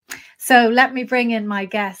So let me bring in my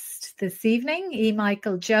guest this evening, E.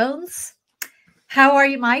 Michael Jones. How are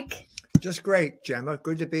you, Mike? Just great, Gemma.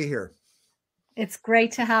 Good to be here. It's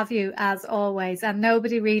great to have you, as always. And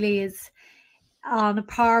nobody really is on a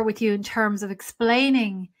par with you in terms of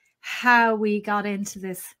explaining how we got into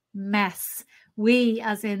this mess. We,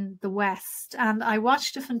 as in the West. And I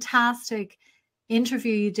watched a fantastic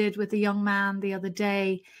interview you did with a young man the other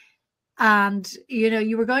day. And,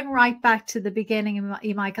 you were going right back to the beginning,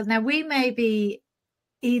 Michael. Now, we may be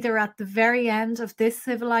either at the very end of this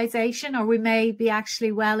civilization, or we may be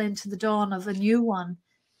actually well into the dawn of a new one,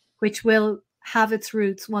 which will have its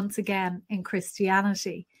roots once again in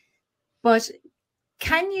Christianity. But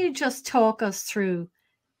can you just talk us through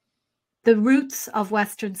the roots of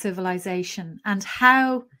Western civilization and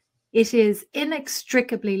how it is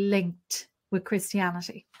inextricably linked with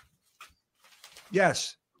Christianity?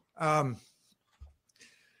 Yes.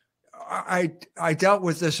 I dealt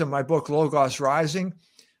with this in my book, Logos Rising.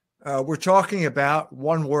 We're talking about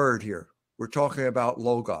one word here. We're talking about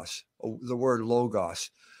logos, the word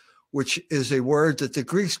logos, which is a word that the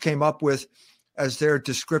Greeks came up with as their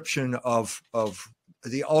description of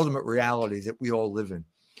the ultimate reality that we all live in.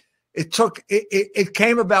 It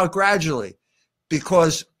came about gradually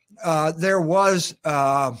because there was,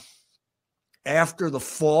 after the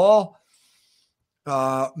fall,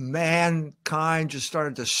 mankind just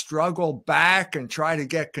started to struggle back and try to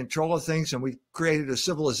get control of things. And we created a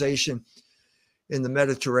civilization in the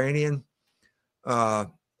Mediterranean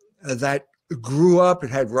that grew up.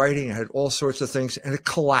 It had writing, it had all sorts of things, and it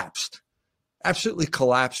collapsed. Absolutely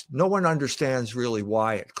collapsed. No one understands really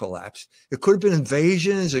why it collapsed. It could have been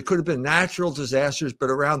invasions. It could have been natural disasters.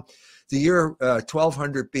 But around the year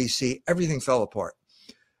 1200 BC, everything fell apart.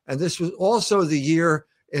 And this was also the year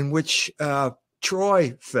in which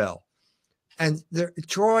Troy fell. And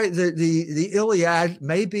Troy, the Iliad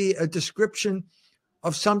may be a description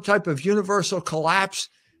of some type of universal collapse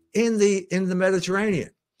in the Mediterranean.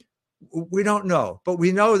 We don't know, but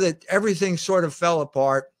we know that everything sort of fell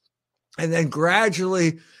apart. And then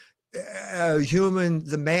gradually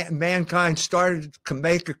mankind started to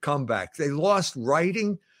make a comeback. They lost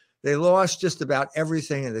writing. They lost just about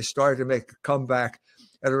everything. And they started to make a comeback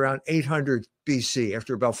at around 800 BC,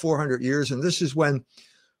 after about 400 years. And this is when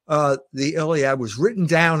the Iliad was written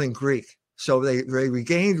down in Greek. So they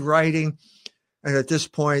regained writing. And at this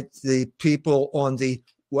point, the people on the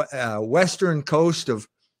western coast of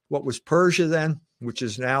what was Persia then, which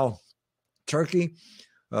is now Turkey,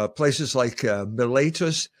 places like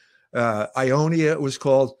Miletus, Ionia it was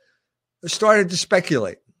called, started to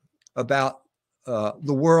speculate about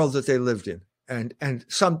the world that they lived in. And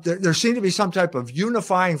there seemed to be some type of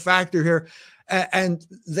unifying factor here. And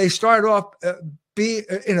they started off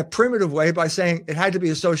in a primitive way by saying it had to be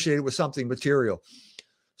associated with something material.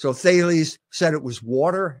 So Thales said it was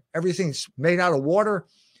water. Everything's made out of water.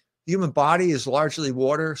 The human body is largely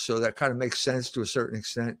water. So that kind of makes sense to a certain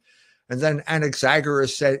extent. And then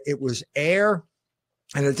Anaxagoras said it was air.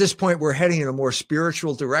 And at this point, we're heading in a more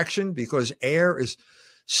spiritual direction because air is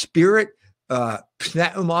spirit,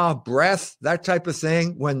 pneuma, breath, that type of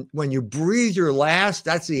thing. When you breathe your last,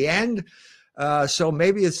 that's the end. So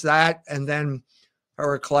maybe it's that. And then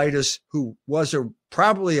Heraclitus, who was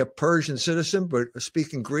probably a Persian citizen, but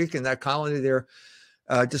speaking Greek in that colony there,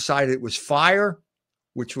 decided it was fire,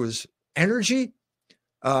 which was energy.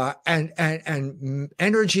 And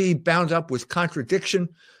energy bound up with contradiction.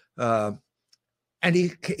 And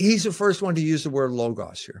he's the first one to use the word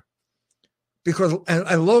logos here. Because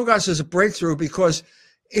and logos is a breakthrough because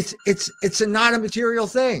it's not a material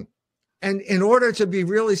thing. And in order to be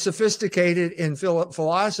really sophisticated in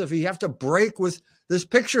philosophy, you have to break with this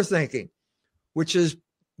picture thinking, which is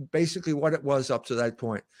basically what it was up to that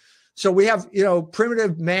point. So we have,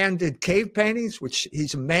 primitive man did cave paintings, which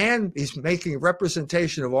he's a man, he's making a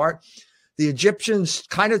representation of art. The Egyptians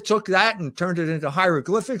kind of took that and turned it into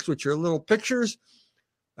hieroglyphics, which are little pictures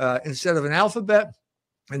instead of an alphabet.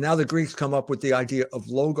 And now the Greeks come up with the idea of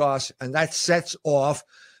logos, and that sets off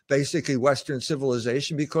basically Western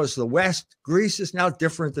civilization because the West, Greece is now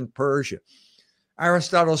different than Persia.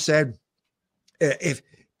 Aristotle said, if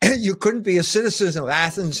you couldn't be a citizen of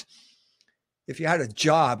Athens if you had a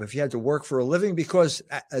job, if you had to work for a living, because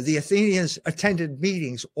the Athenians attended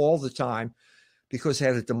meetings all the time because they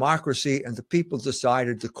had a democracy and the people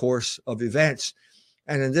decided the course of events.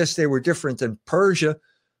 And in this, they were different than Persia,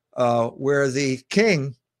 where the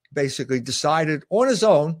king basically decided on his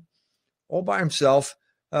own, all by himself,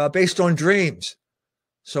 based on dreams.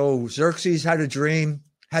 So Xerxes had a dream,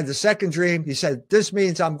 had the second dream. He said, this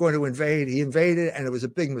means I'm going to invade. He invaded, and it was a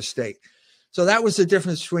big mistake. So that was the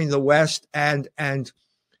difference between the West and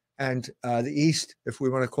and the East, if we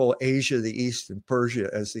want to call Asia the East and Persia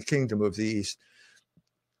as the kingdom of the East.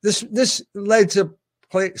 This led to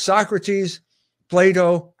Socrates,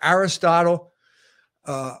 Plato, Aristotle,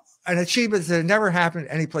 an achievement that had never happened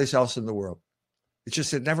anyplace else in the world. It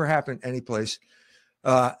just had never happened anyplace.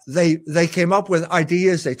 They came up with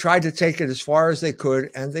ideas. They tried to take it as far as they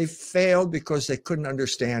could, and they failed because they couldn't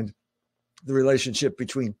understand the relationship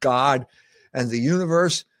between God and the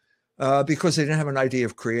universe, because they didn't have an idea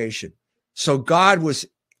of creation. So God was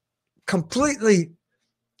completely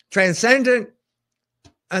transcendent,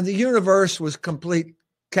 and the universe was complete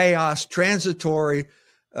chaos, transitory,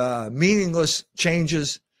 meaningless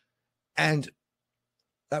changes, and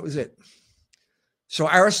that was it. So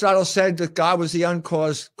Aristotle said that God was the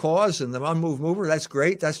uncaused cause and the unmoved mover. That's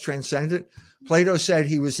great. That's transcendent. Plato said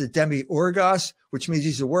he was the demiurgos, which means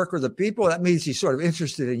he's a worker of the people. That means he's sort of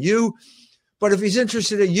interested in you. But if he's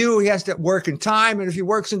interested in you, he has to work in time. And if he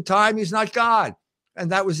works in time, he's not God.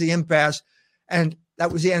 And that was the impasse. And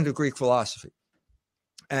that was the end of Greek philosophy.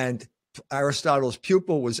 And Aristotle's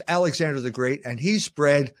pupil was Alexander the Great, and he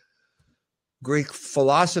spread Greek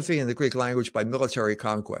philosophy and the Greek language by military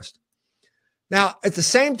conquest. Now, at the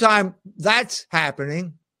same time that's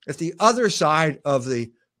happening, at the other side of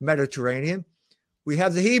the Mediterranean, we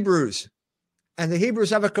have the Hebrews. And the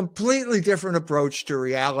Hebrews have a completely different approach to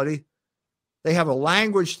reality. They have a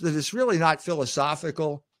language that is really not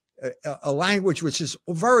philosophical, a language which is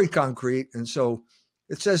very concrete. And so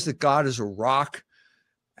it says that God is a rock,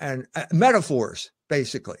 and metaphors,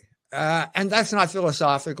 basically. And that's not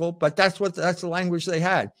philosophical, but that's the language they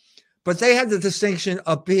had. But they had the distinction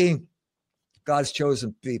of being God's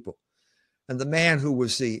chosen people. And the man who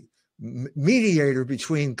was the mediator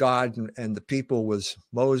between God and the people was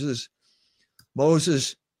Moses.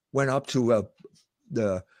 Moses went up to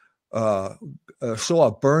saw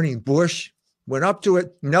a burning bush, went up to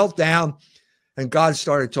it, knelt down, and God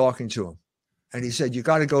started talking to him. And he said, you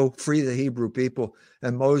got to go free the Hebrew people.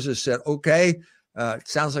 And Moses said, okay, it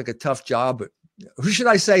sounds like a tough job, but who should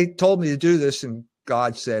I say told me to do this? And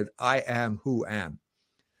God said, I am who am.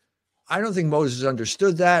 I don't think Moses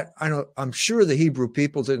understood that. I'm sure the Hebrew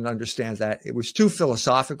people didn't understand that. It was too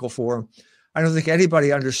philosophical for him. I don't think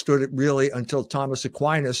anybody understood it really until Thomas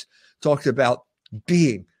Aquinas talked about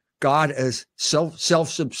being, God as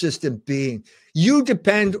self-subsistent being. You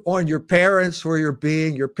depend on your parents for your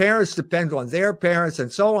being. Your parents depend on their parents,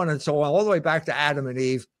 and so on, all the way back to Adam and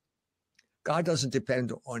Eve. God doesn't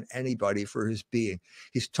depend on anybody for his being.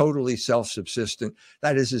 He's totally self-subsistent.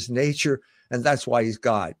 That is his nature, and that's why he's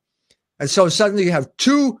God. And so suddenly you have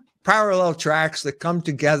two parallel tracks that come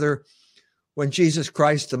together when Jesus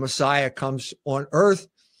Christ, the Messiah, comes on earth,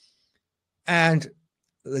 and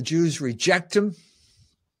the Jews reject him.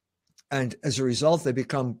 And as a result, they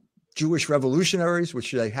become Jewish revolutionaries,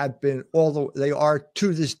 which they have been, although they are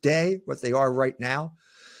to this day, what they are right now.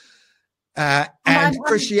 And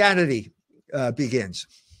Christianity begins.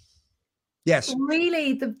 Yes.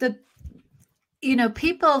 Really,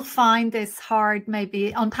 people find this hard,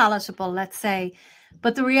 maybe unpalatable, let's say.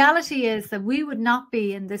 But the reality is that we would not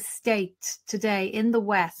be in this state today in the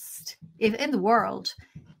West, in the world,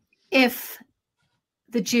 if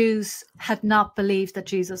the Jews had not believed that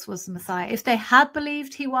Jesus was the Messiah. If they had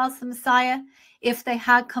believed he was the Messiah, if they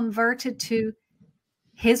had converted to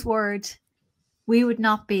his word, we would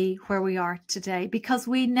not be where we are today, because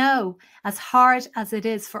we know, as hard as it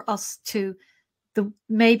is for us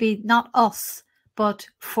maybe not us, but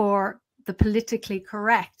for the politically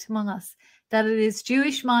correct among us, that it is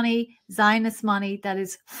Jewish money, Zionist money that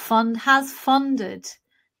has funded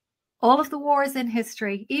all of the wars in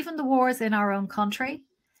history, even the wars in our own country,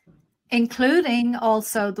 including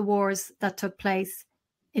also the wars that took place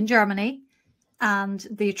in Germany and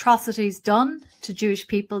the atrocities done to Jewish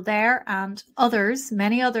people there, and others,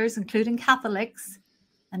 many others, including Catholics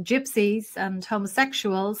and gypsies and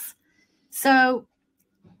homosexuals. So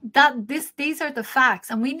these are the facts,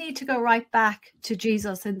 and we need to go right back to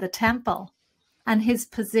Jesus in the temple and his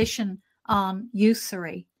position on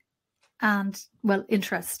usury and,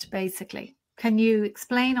 interest, basically. Can you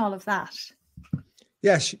explain all of that?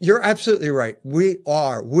 Yes, you're absolutely right.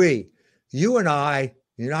 You and I,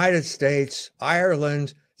 the United States,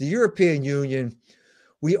 Ireland, the European Union,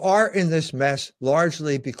 we are in this mess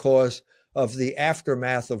largely because of the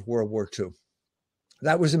aftermath of World War II.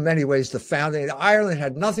 That was in many ways the founding. Ireland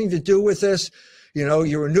had nothing to do with this. You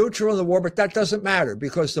were neutral in the war, but that doesn't matter,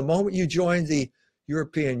 because the moment you joined the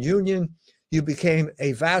European Union, you became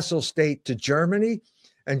a vassal state to Germany,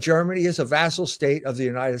 and Germany is a vassal state of the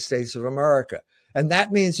United States of America. And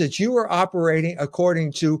that means that you are operating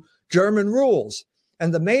according to German rules.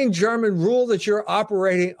 And the main German rule that you're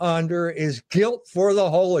operating under is guilt for the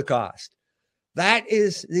Holocaust. That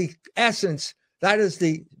is the essence. That is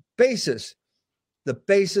the basis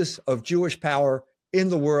of Jewish power in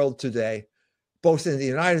the world today, both in the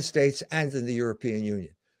United States and in the European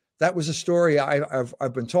Union. That was a story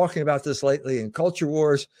I've been talking about this lately in Culture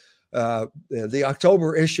Wars. The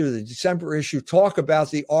October issue, the December issue, talk about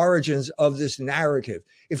the origins of this narrative.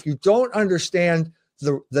 If you don't understand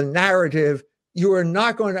the narrative, you are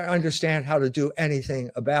not going to understand how to do anything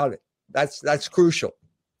about it. That's crucial.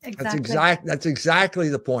 Exactly. That's exactly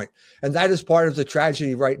the point. And that is part of the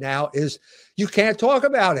tragedy right now is you can't talk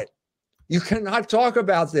about it. You cannot talk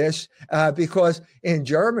about this because in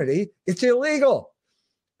Germany, it's illegal.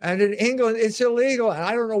 And in England, it's illegal. And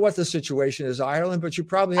I don't know what the situation is in Ireland, but you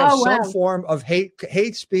probably have some form of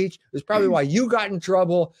hate speech. It's probably why you got in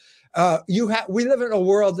trouble. We live in a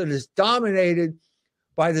world that is dominated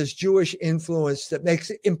by this Jewish influence that makes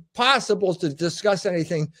it impossible to discuss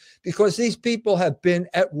anything because these people have been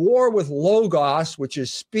at war with Logos, which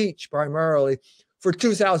is speech primarily, for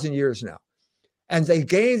 2,000 years now. And they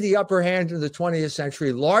gained the upper hand in the 20th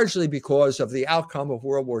century largely because of the outcome of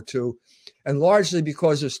World War II and largely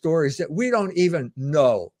because of stories that we don't even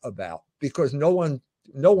know about because no one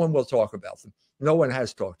will talk about them. No one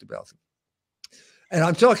has talked about them. And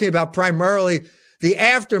I'm talking about primarily the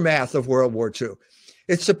aftermath of World War II.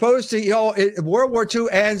 It's supposed to, World War II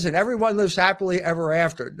ends and everyone lives happily ever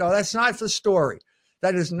after. No, that's not the story.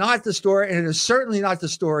 That is not the story. And it is certainly not the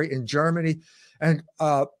story in Germany. And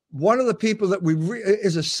one of the people that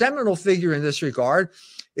is a seminal figure in this regard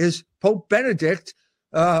is Pope Benedict,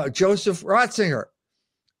 Joseph Ratzinger.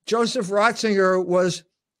 Joseph Ratzinger was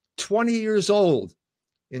 20 years old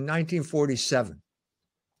in 1947.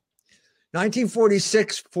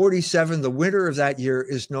 1946-47, the winter of that year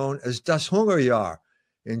is known as Das Hungerjahr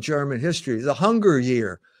in German history, the Hunger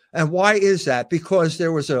Year. And why is that? Because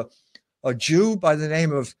there was a Jew by the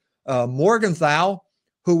name of Morgenthau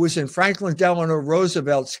who was in Franklin Delano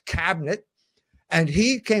Roosevelt's cabinet, and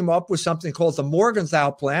he came up with something called the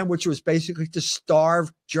Morgenthau Plan, which was basically to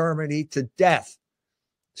starve Germany to death,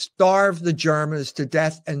 starve the Germans to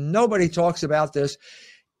death, and nobody talks about this.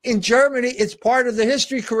 In Germany, it's part of the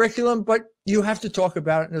history curriculum, but you have to talk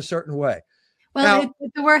about it in a certain way. Well, now,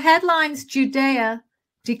 there were headlines, Judea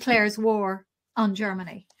declares war on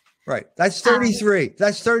Germany. Right. That's 33.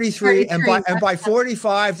 That's 33. And by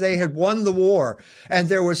 45, they had won the war. And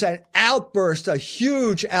there was an outburst, a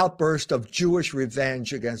huge outburst of Jewish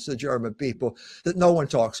revenge against the German people that no one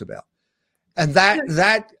talks about. And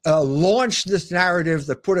that launched this narrative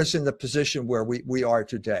that put us in the position where we are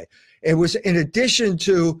today. It was in addition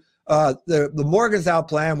to the Morgenthau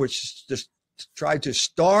Plan, which just tried to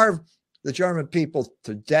starve the German people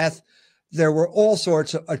to death. There were all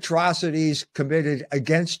sorts of atrocities committed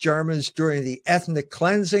against Germans during the ethnic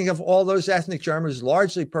cleansing of all those ethnic Germans,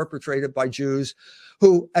 largely perpetrated by Jews,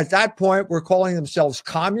 who at that point were calling themselves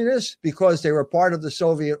communists because they were part of the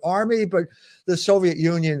Soviet army, but the Soviet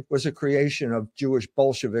Union was a creation of Jewish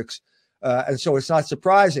Bolsheviks. And so it's not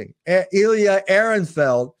surprising. Ilya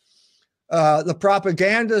Ehrenfeld, the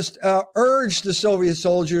propagandist, urged the Soviet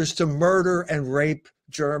soldiers to murder and rape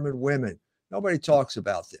German women. Nobody talks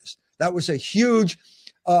about this. That was a huge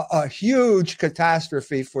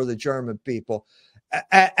catastrophe for the German people.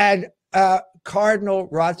 And Cardinal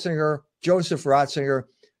Ratzinger, Joseph Ratzinger,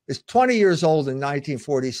 is 20 years old in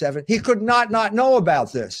 1947. He could not know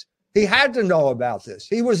about this. He had to know about this.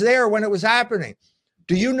 He was there when it was happening.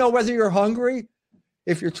 Do you know whether you're hungry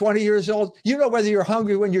if you're 20 years old? You know whether you're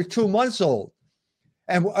hungry when you're 2 months old.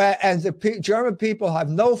 And the German people have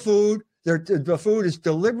no food. The food is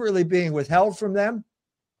deliberately being withheld from them.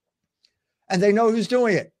 And they know who's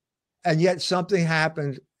doing it. And yet something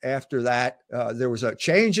happened after that. There was a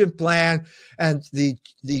change in plan, and the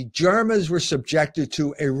Germans were subjected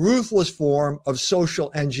to a ruthless form of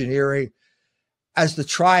social engineering as the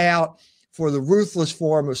tryout for the ruthless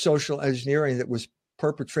form of social engineering that was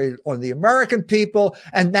perpetrated on the American people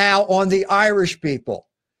and now on the Irish people.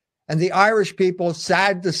 And the Irish people,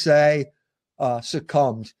 sad to say,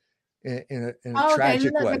 succumbed in a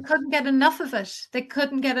tragic way. They couldn't get enough of it. They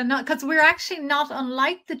couldn't get enough, because we're actually not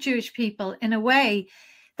unlike the Jewish people in a way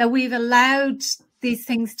that we've allowed these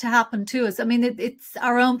things to happen to us. I mean, it's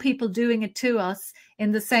our own people doing it to us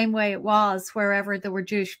in the same way it was wherever there were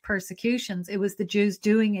Jewish persecutions. It was the Jews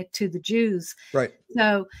doing it to the Jews. Right.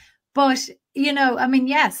 So, but, I mean,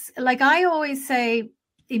 yes, like I always say,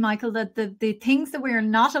 Michael, that the things that we are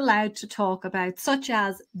not allowed to talk about, such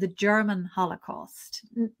as the German Holocaust,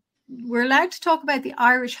 we're allowed to talk about the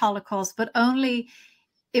Irish Holocaust, but only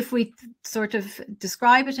if we sort of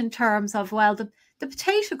describe it in terms of, well, the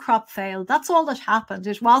potato crop failed. That's all that happened.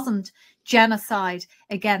 It wasn't genocide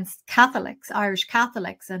against Catholics, Irish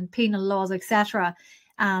Catholics, and penal laws, etc.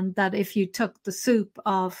 And that if you took the soup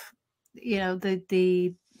of, you know,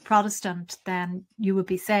 the Protestant, then you would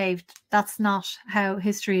be saved. That's not how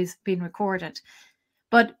history has been recorded.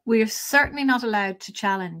 But we're certainly not allowed to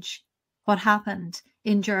challenge what happened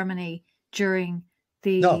in Germany during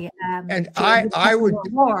the I would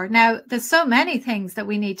war. Now, there's so many things that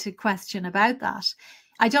we need to question about that.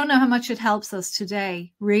 I don't know how much it helps us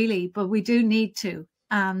today, really, but we do need to.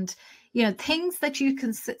 And, you know, things that you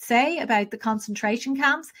can say about the concentration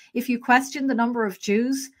camps, if you question the number of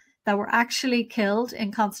Jews that were actually killed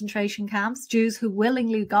in concentration camps, Jews who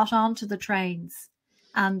willingly got onto the trains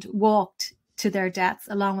and walked to their deaths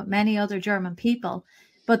along with many other German people.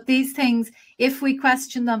 But these things, if we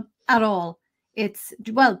question them at all, it's,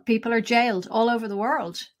 well, people are jailed all over the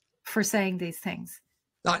world for saying these things.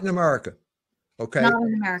 Not in America. Okay. Not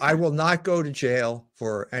in America. I will not go to jail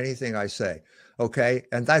for anything I say. Okay.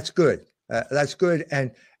 And that's good. That's good.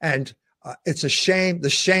 And it's a shame. The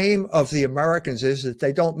shame of the Americans is that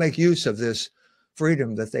they don't make use of this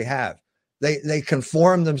freedom that they have. They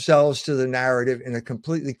conform themselves to the narrative in a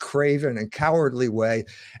completely craven and cowardly way.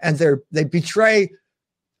 And they betray,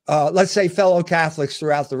 let's say, fellow Catholics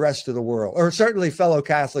throughout the rest of the world, or certainly fellow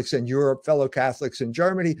Catholics in Europe, fellow Catholics in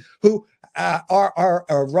Germany, who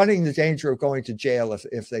are running the danger of going to jail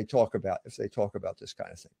if they talk about this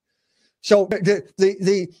kind of thing. So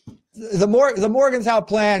the Morgenthau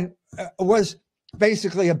plan was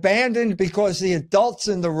basically abandoned because the adults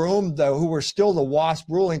in the room, who were still the WASP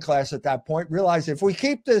ruling class at that point, realized if we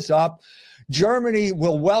keep this up, Germany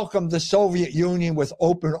will welcome the Soviet Union with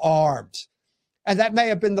open arms. And that may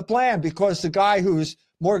have been the plan, because the guy whose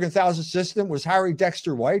Morgenthau's assistant was Harry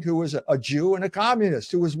Dexter White, who was a Jew and a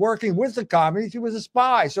communist, who was working with the communists. He was a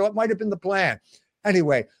spy, so it might have been the plan.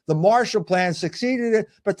 Anyway, the Marshall Plan succeeded it,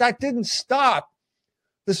 but that didn't stop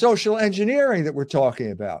the social engineering that we're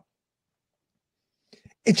talking about.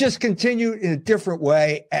 It just continued in a different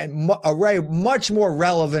way, and a way much more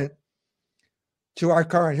relevant to our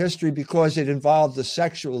current history, because it involved the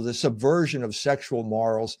subversion of sexual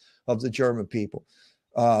morals of the German people.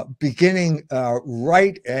 Beginning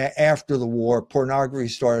right after the war, pornography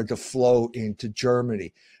started to flow into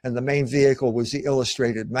Germany. And the main vehicle was the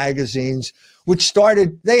illustrated magazines, which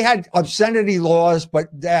they had obscenity laws, but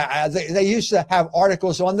they used to have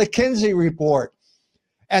articles on the Kinsey Report.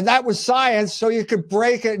 And that was science, so you could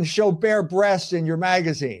break it and show bare breasts in your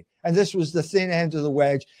magazine. And this was the thin end of the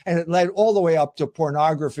wedge. And it led all the way up to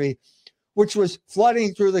pornography, which was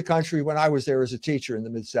flooding through the country when I was there as a teacher in the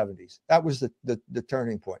mid-'70s. That was the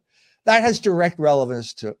turning point. That has direct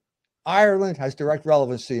relevance to Ireland, has direct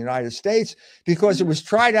relevance to the United States, because it was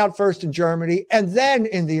tried out first in Germany and then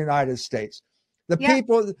in the United States. The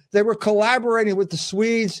people, they were collaborating with the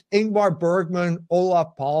Swedes, Ingmar Bergman,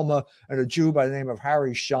 Olof Palme, and a Jew by the name of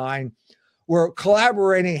Harry Schein, were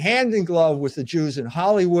collaborating hand in glove with the Jews in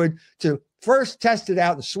Hollywood to first test it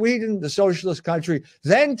out in Sweden, the socialist country,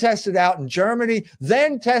 then test it out in Germany,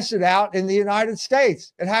 then test it out in the United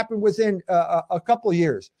States. It happened within a couple of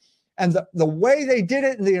years. And the way they did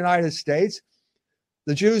it in the United States,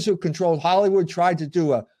 the Jews who controlled Hollywood tried to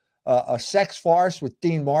do a sex farce with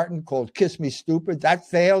Dean Martin called Kiss Me Stupid. That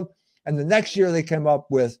failed. And the next year they came up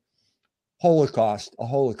with Holocaust, a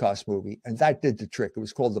Holocaust movie. And that did the trick. It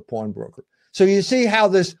was called The Pawnbroker. So you see how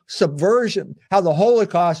this subversion, how the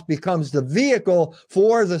Holocaust becomes the vehicle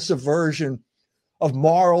for the subversion of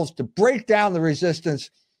morals, to break down the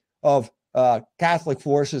resistance of Catholic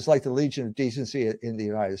forces like the Legion of Decency in the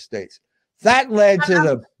United States. That led to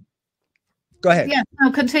the... Go ahead. Yeah,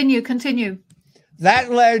 no, continue.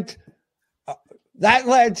 That led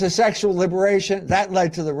to sexual liberation. That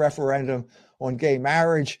led to the referendum on gay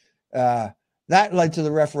marriage. That led to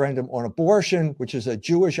the referendum on abortion, which is a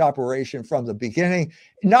Jewish operation from the beginning,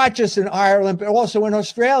 not just in Ireland, but also in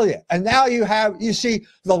Australia. And now you see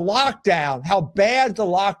the lockdown, how bad the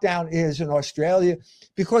lockdown is in Australia,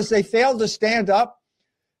 because they failed to stand up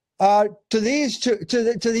to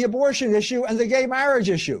the abortion issue and the gay marriage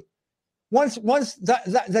issue. Once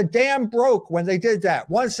the dam broke when they did that,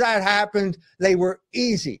 once that happened, they were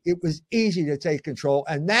easy. It was easy to take control.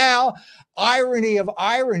 And now, irony of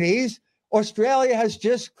ironies, Australia has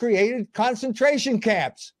just created concentration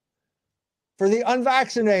camps for the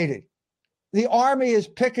unvaccinated. The army is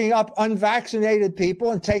picking up unvaccinated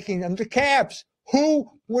people and taking them to camps. Who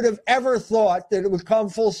would have ever thought that it would come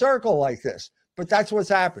full circle like this? But that's what's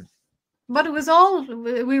happened. But it was all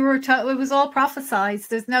it was all prophesized.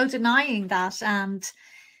 There's no denying that. And,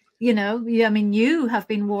 you know, I mean, you have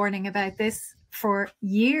been warning about this for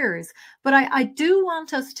years. But I do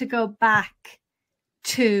want us to go back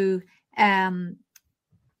to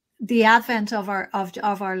the advent of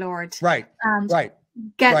our Lord, Right, and right,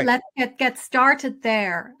 let's get started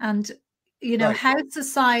there, and you know, right. how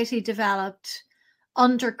society developed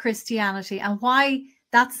under Christianity and why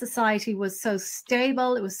that society was so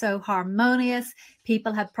stable, it was so harmonious.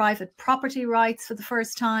 People had private property rights for the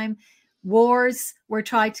first time. Wars were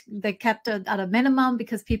they kept at a minimum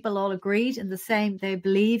because people all agreed in the same, they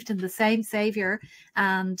believed in the same savior,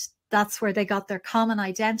 and that's where they got their common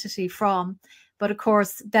identity from. But of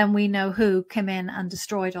course, then we know who came in and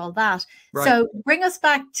destroyed all that. Right. So bring us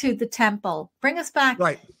back to the temple. Bring us back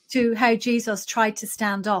Right. to how Jesus tried to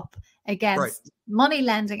stand up against Right. money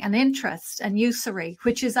lending and interest and usury,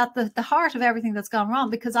 which is at the heart of everything that's gone wrong,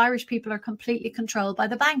 because Irish people are completely controlled by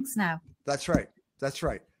the banks now. That's right. That's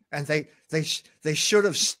right. And they should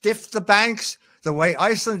have stiffed the banks the way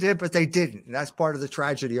Iceland did, but they didn't. And that's part of the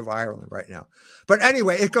tragedy of Ireland right now. But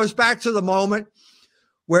anyway, it goes back to the moment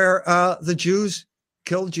where the Jews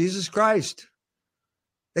killed Jesus Christ.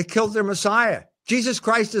 They killed their Messiah. Jesus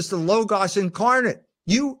Christ is the Logos incarnate.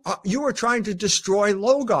 You are trying to destroy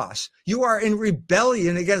Logos. You are in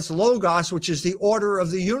rebellion against Logos, which is the order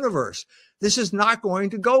of the universe. This is not going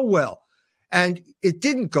to go well. And it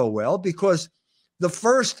didn't go well because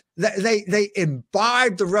they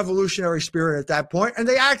imbibed the revolutionary spirit at that point, and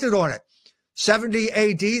they acted on it. 70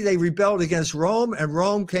 AD, they rebelled against Rome, and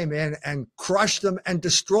Rome came in and crushed them and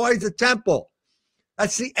destroyed the temple.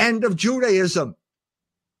 That's the end of Judaism.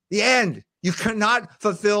 The end. You cannot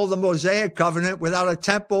fulfill the Mosaic covenant without a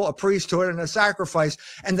temple, a priesthood, and a sacrifice,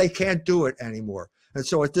 and they can't do it anymore. And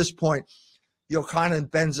so at this point,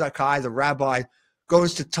 Yochanan ben Zakkai, the rabbi,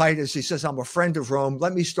 goes to Titus. He says, I'm a friend of Rome.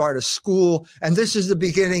 Let me start a school. And this is the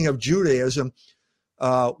beginning of Judaism,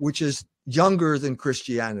 which is younger than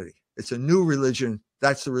Christianity. It's a new religion.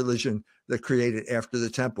 That's the religion that created after the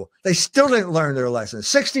temple. They still didn't learn their lesson.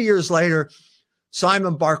 60 years later,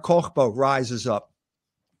 Simon Bar Kokhba rises up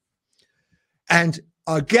and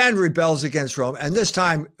again rebels against Rome. And this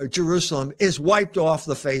time, Jerusalem is wiped off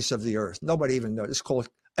the face of the earth. Nobody even knows. It's called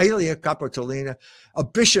Aelia Capitolina. A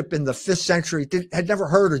bishop in the 5th century had never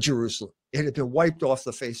heard of Jerusalem. It had been wiped off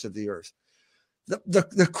the face of the earth.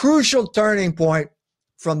 The crucial turning point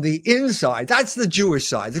from the inside, that's the Jewish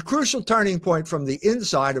side. The crucial turning point from the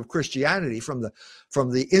inside of Christianity, from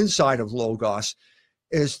the inside of Logos,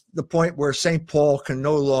 is the point where St. Paul can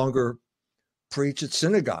no longer preach at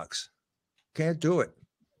synagogues. Can't do it.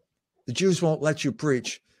 The Jews won't let you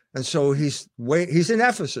preach. And so he's in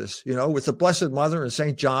Ephesus, with the Blessed Mother and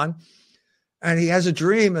St. John. And he has a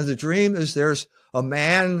dream. And the dream is there's a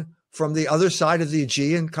man from the other side of the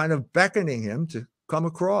Aegean kind of beckoning him to come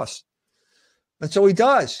across. And so he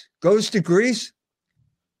does, goes to Greece.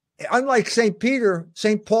 Unlike St. Peter,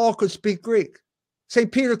 St. Paul could speak Greek.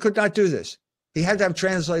 St. Peter could not do this. He had to have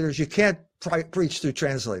translators. You can't preach through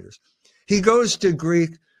translators. He goes to Greek.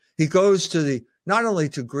 He goes to not only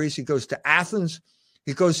to Greece, he goes to Athens.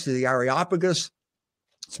 He goes to the Areopagus.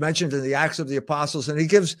 It's mentioned in the Acts of the Apostles. And he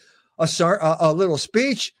gives a little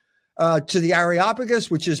speech to the Areopagus,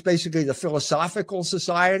 which is basically the philosophical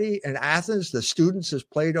society in Athens. The students is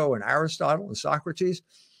Plato and Aristotle and Socrates.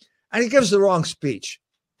 And he gives the wrong speech.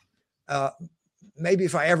 Maybe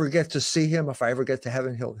if I ever get to see him, if I ever get to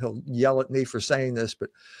heaven, he'll yell at me for saying this. But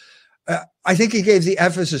I think he gave the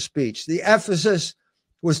Ephesus speech. The Ephesus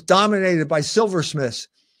was dominated by silversmiths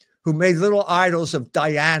who made little idols of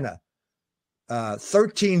Diana,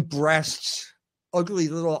 13 breasts, ugly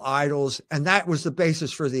little idols. And that was the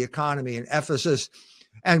basis for the economy in Ephesus.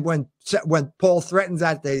 And when Paul threatened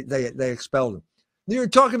that, they expelled him. You're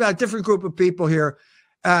talking about a different group of people here.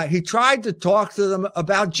 He tried to talk to them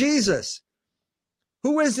about Jesus.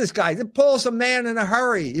 Who is this guy? Paul's a man in a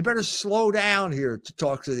hurry. You better slow down here to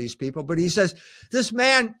talk to these people. But he says, this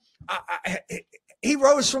man, he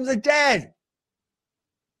rose from the dead.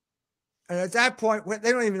 And at that point,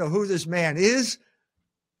 they don't even know who this man is.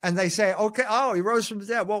 And they say, okay, he rose from the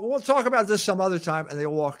dead. Well, we'll talk about this some other time. And they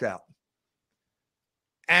walked out.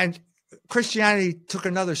 And Christianity took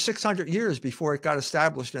another 600 years before it got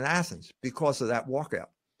established in Athens because of that walkout.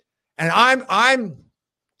 And I'm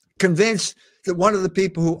convinced that one of the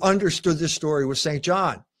people who understood this story was St.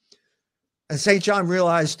 John. And St. John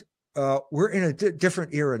realized we're in a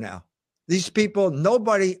different era now. These people,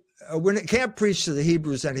 nobody, we can't preach to the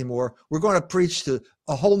Hebrews anymore. We're going to preach to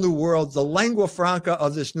a whole new world. The lingua franca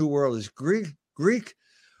of this new world is Greek.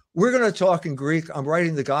 We're going to talk in Greek. I'm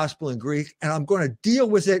writing the gospel in Greek, and I'm going to deal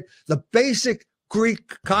with it, the basic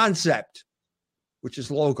Greek concept, which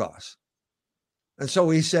is logos. And so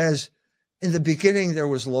he says, in the beginning there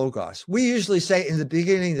was logos. We usually say in the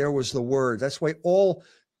beginning there was the word. That's why all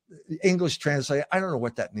English translate. I don't know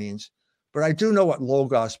what that means, but I do know what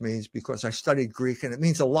logos means because I studied Greek, and it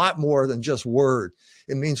means a lot more than just word.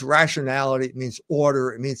 It means rationality. It means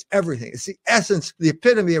order. It means everything. It's the essence, the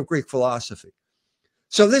epitome of Greek philosophy.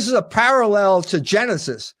 So this is a parallel to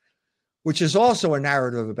Genesis, which is also a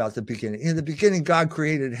narrative about the beginning. In the beginning, God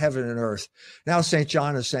created heaven and earth. Now St.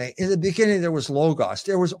 John is saying, in the beginning, there was logos.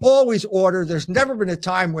 There was always order. There's never been a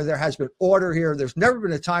time where there has been order here. There's never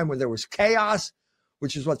been a time when there was chaos,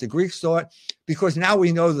 which is what the Greeks thought, because now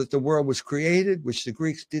we know that the world was created, which the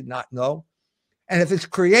Greeks did not know. And if it's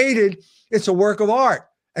created, it's a work of art.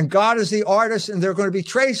 And God is the artist, and there are going to be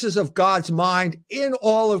traces of God's mind in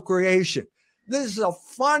all of creation. This is a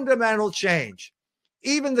fundamental change.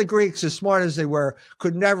 Even the Greeks, as smart as they were,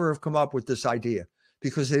 could never have come up with this idea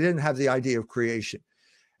because they didn't have the idea of creation.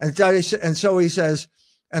 And so he says,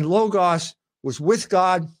 and Logos was with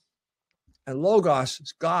God, and Logos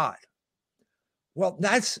is God. Well,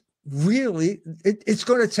 that's really, it's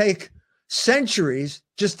going to take centuries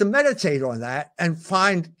just to meditate on that and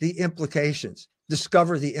find the implications,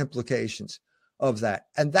 discover the implications of that.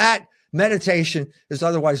 And that meditation is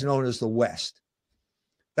otherwise known as the West.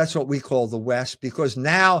 That's what we call the West, because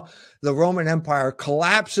now the Roman Empire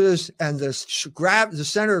collapses and the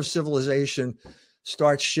center of civilization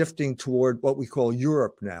starts shifting toward what we call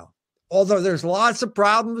Europe now. Although there's lots of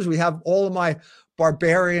problems, we have all of my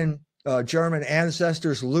barbarian German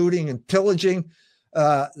ancestors looting and pillaging.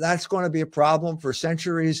 That's going to be a problem for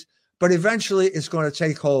centuries, but eventually it's going to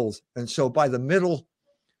take hold. And so by the middle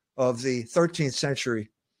of the 13th century,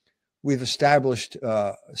 we've established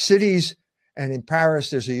cities. And in Paris,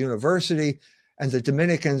 there's a university, and the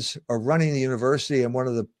Dominicans are running the university. And one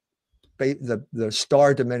of the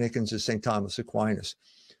star Dominicans is St. Thomas Aquinas,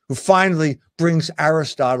 who finally brings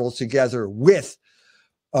Aristotle together with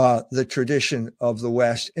the tradition of the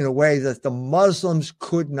West in a way that the Muslims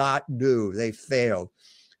could not do. They failed.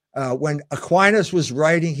 When Aquinas was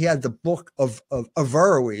writing, he had the book of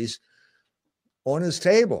Averroes on his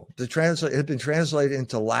table. It had been translated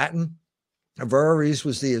into Latin. Averroes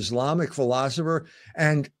was the Islamic philosopher,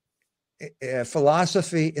 and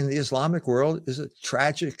philosophy in the Islamic world is a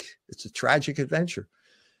tragic adventure.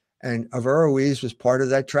 And Averroes was part of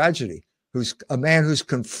that tragedy, who's a man who's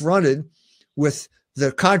confronted with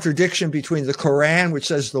the contradiction between the Quran, which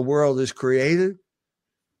says the world is created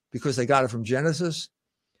because they got it from Genesis,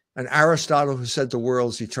 and Aristotle, who said the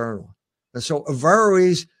world's eternal. And so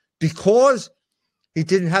Averroes, because he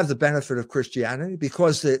didn't have the benefit of Christianity,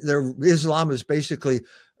 because their Islam is basically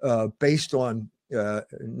based on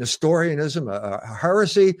Nestorianism, a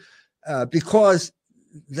heresy, because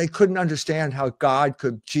they couldn't understand how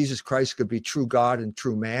Jesus Christ could be true God and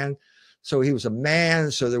true man. So he was a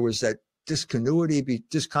man. So there was that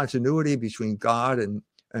discontinuity between God and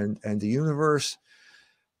the universe.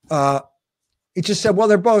 He just said, well,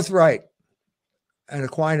 they're both right. And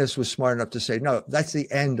Aquinas was smart enough to say, no, that's the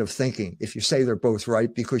end of thinking if you say they're both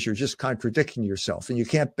right, because you're just contradicting yourself, and you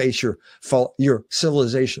can't base your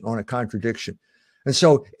civilization on a contradiction. And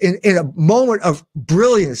so in a moment of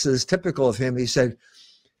brilliance that is typical of him, he said,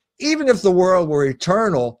 even if the world were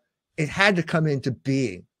eternal, it had to come into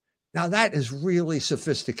being. Now, that is really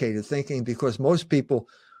sophisticated thinking, because most people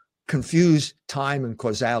confuse time and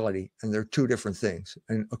causality, and they're two different things.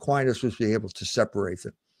 And Aquinas was able to separate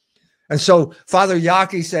them. And so Father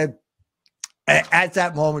Yaki said, at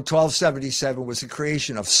that moment, 1277 was the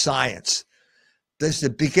creation of science. This is the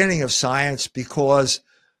beginning of science, because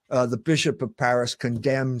the Bishop of Paris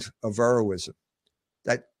condemned Averroism,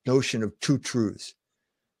 that notion of two truths.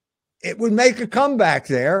 It would make a comeback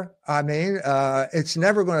there. I mean, it's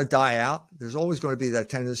never going to die out. There's always going to be that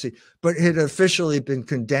tendency, but it had officially been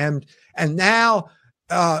condemned. And now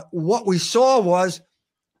what we saw was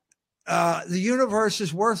the universe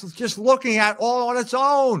is worth just looking at all on its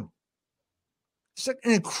own. It's an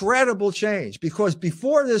incredible change, because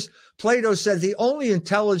before this, Plato said the only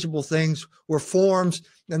intelligible things were forms,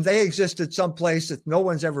 and they existed someplace that no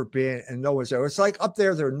one's ever been, and no one's ever. It's like up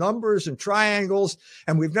there are numbers and triangles,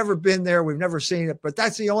 and we've never been there, we've never seen it, but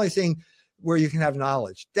that's the only thing where you can have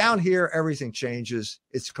knowledge. Down here, everything changes.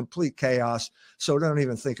 It's complete chaos. So don't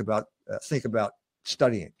even think about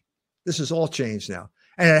studying. This is all changed now.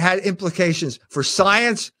 And it had implications for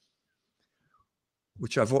science,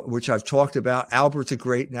 which I've talked about. Albert the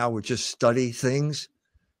Great now would just study things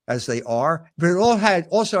as they are, but it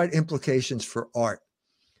also had implications for art.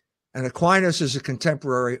 And Aquinas is a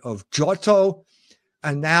contemporary of Giotto,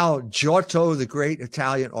 and now Giotto, the great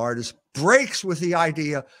Italian artist, breaks with the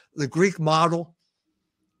idea, the Greek model.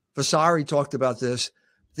 Vasari talked about this,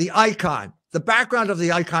 the icon. The background of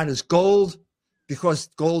the icon is gold because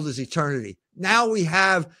gold is eternity. Now we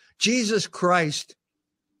have Jesus Christ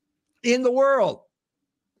in the world.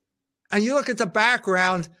 And you look at the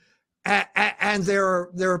background, and there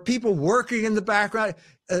are people working in the background.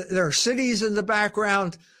 There are cities in the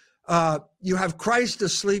background. You have Christ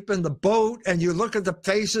asleep in the boat, and you look at the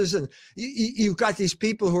faces, and you've got these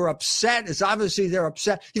people who are upset. It's obviously they're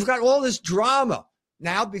upset. You've got all this drama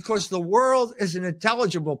now because the world is an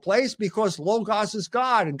intelligible place because Logos is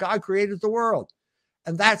God, and God created the world.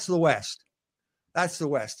 And that's the West. That's the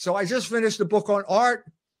West. So I just finished a book on art,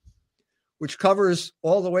 which covers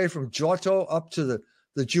all the way from Giotto up to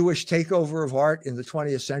the Jewish takeover of art in the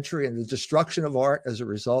 20th century and the destruction of art as a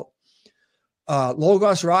result.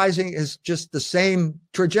 Logos Rising is just the same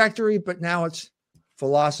trajectory, but now it's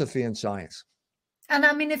philosophy and science. And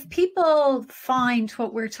I mean, if people find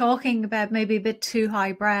what we're talking about maybe a bit too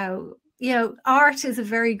highbrow, you know, art is a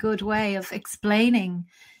very good way of explaining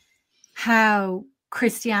how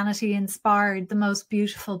Christianity inspired the most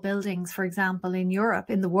beautiful buildings, for example, in Europe,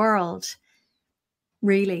 in the world,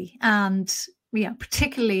 really. And, you know,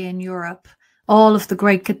 particularly in Europe, all of the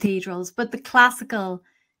great cathedrals, but the classical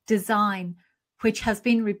design, which has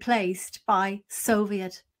been replaced by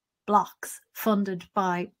Soviet blocks funded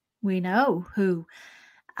by we know who,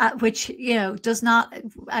 which, you know, does not,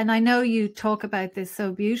 and I know you talk about this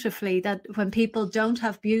so beautifully, that when people don't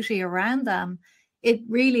have beauty around them, it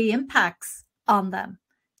really impacts on them.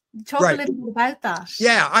 Talk a little bit about that.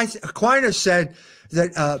 Yeah, Aquinas said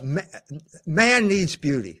that man needs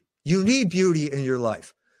beauty. You need beauty in your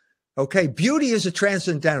life. Okay, beauty is a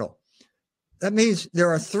transcendental. That means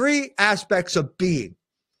there are three aspects of being: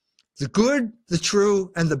 the good, the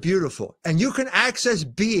true, and the beautiful. And you can access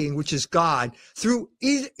being, which is God, through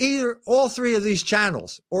either all three of these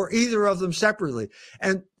channels or either of them separately.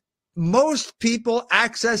 And most people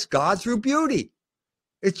access God through beauty.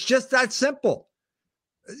 It's just that simple.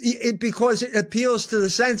 Because it appeals to the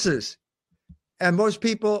senses. And most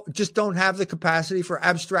people just don't have the capacity for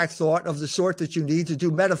abstract thought of the sort that you need to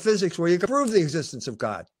do metaphysics where you can prove the existence of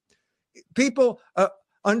God. People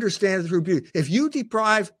understand it through beauty. If you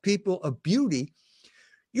deprive people of beauty,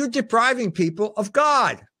 you're depriving people of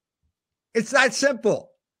God. It's that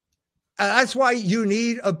simple. That's why you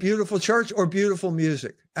need a beautiful church or beautiful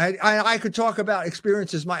music. I could talk about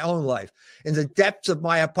experiences in my own life. In the depths of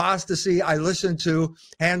my apostasy, I listened to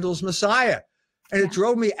Handel's Messiah, and it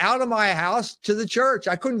drove me out of my house to the church.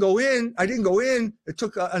 I couldn't go in. I didn't go in. It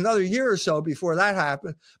took another year or so before that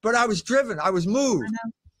happened, but I was driven. I was moved.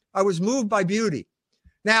 I was moved by beauty.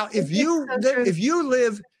 Now, if you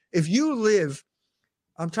live,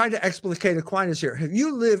 I'm trying to explicate Aquinas here. If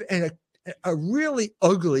you live in a really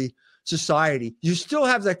ugly society, you still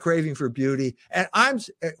have that craving for beauty. And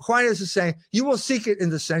Aquinas is saying you will seek it in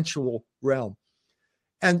the sensual realm.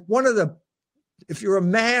 And if you're a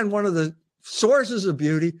man, one of the sources of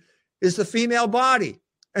beauty is the female body.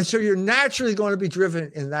 And so you're naturally going to be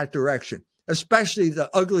driven in that direction, especially the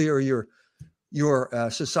uglier your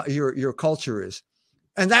society, your culture is.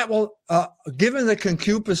 And that will, given the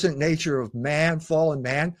concupiscent nature of man, fallen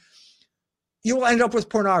man, you will end up with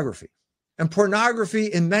pornography. And pornography,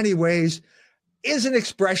 in many ways, is an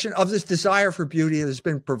expression of this desire for beauty that has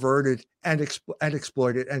been perverted and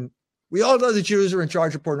exploited. And we all know the Jews are in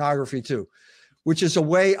charge of pornography too, which is a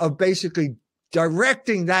way of basically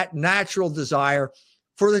directing that natural desire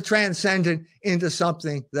for the transcendent into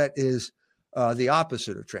something that is the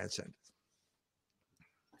opposite of transcendent.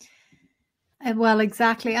 Well,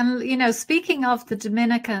 exactly. And, you know, speaking of the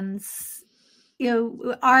Dominicans, you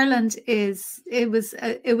know, Ireland it was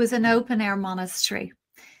an open air monastery,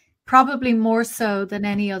 probably more so than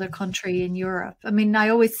any other country in Europe. I mean, I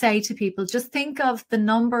always say to people, just think of the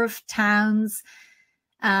number of towns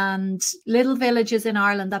and little villages in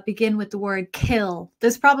Ireland that begin with the word kill.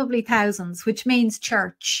 There's probably thousands, which means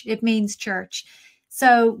church. It means church.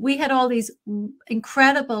 So we had all these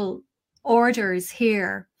incredible orders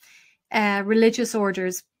here, religious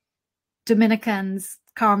orders, Dominicans,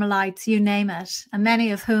 Carmelites, you name it, and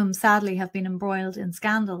many of whom sadly have been embroiled in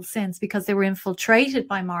scandals since because they were infiltrated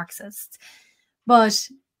by Marxists. But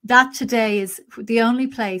that today is the only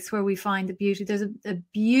place where we find the beauty. There's a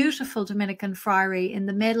beautiful Dominican friary in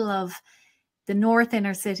the middle of the north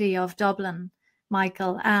inner city of Dublin,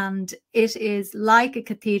 Michael, and it is like a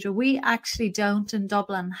cathedral. We actually don't in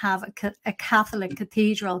Dublin have a Catholic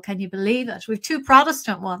cathedral. Can you believe it? We have two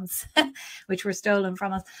Protestant ones, which were stolen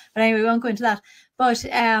from us. But anyway, we won't go into that. But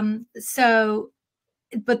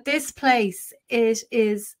but this place, it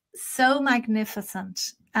is so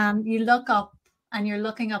magnificent. You look up and you're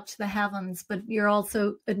looking up to the heavens, but you're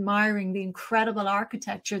also admiring the incredible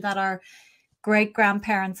architecture that our great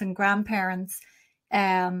grandparents and grandparents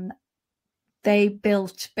they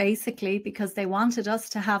built, basically because they wanted us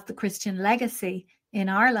to have the Christian legacy in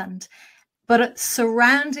Ireland. But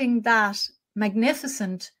surrounding that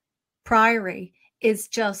magnificent priory is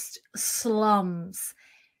just slums,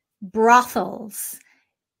 brothels,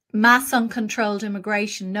 mass uncontrolled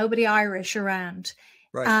immigration, nobody Irish around.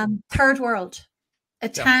 Right. Third world, a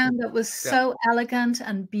town that was so elegant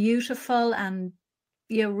and beautiful and,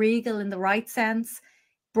 you know, regal in the right sense,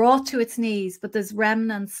 brought to its knees, but there's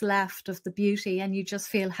remnants left of the beauty, and you just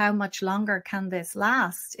feel, how much longer can this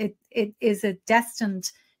last? It is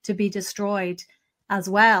destined to be destroyed as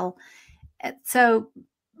well. So,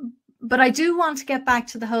 but I do want to get back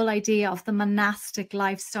to the whole idea of the monastic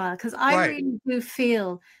lifestyle, because I really do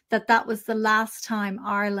feel that that was the last time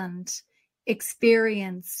Ireland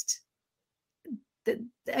experienced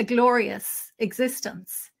a glorious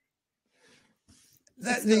existence.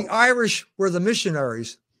 The Irish were the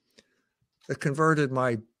missionaries that converted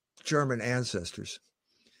my German ancestors,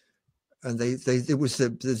 and it was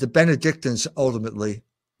the Benedictines ultimately.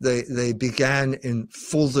 They began in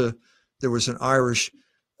Fulda. There was an Irish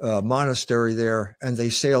monastery there, and they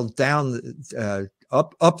sailed down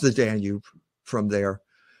up the Danube from there,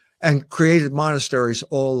 and created monasteries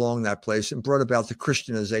all along that place, and brought about the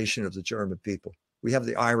Christianization of the German people. We have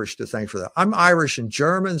the Irish to thank for that. I'm Irish and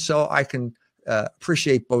German, so I can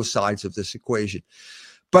appreciate both sides of this equation.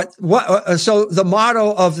 But so the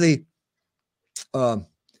motto of the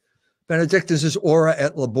Benedictines is ora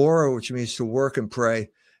et labora, which means to work and pray.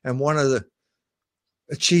 And one of the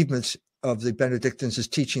achievements of the Benedictines is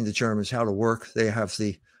teaching the Germans how to work. They have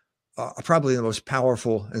the probably the most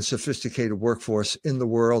powerful and sophisticated workforce in the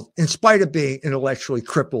world, in spite of being intellectually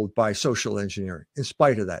crippled by social engineering. In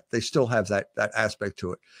spite of that, they still have that aspect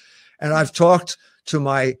to it. And I've talked to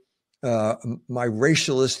my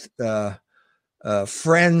racialist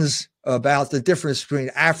friends about the difference between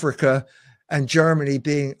Africa and Germany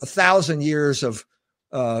being 1,000 years of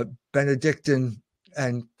Benedictine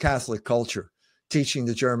and Catholic culture, teaching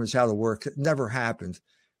the Germans how to work. It never happened.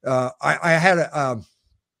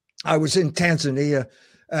 I was in Tanzania.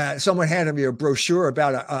 Someone handed me a brochure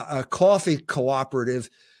about a coffee cooperative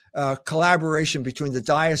collaboration between the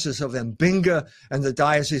Diocese of Mbinga and the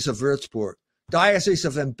Diocese of Würzburg. Diocese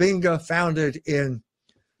of Mbinga, founded in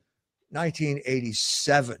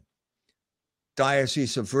 1987.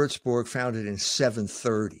 Diocese of Würzburg, founded in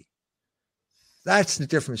 730. That's the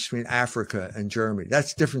difference between Africa and Germany.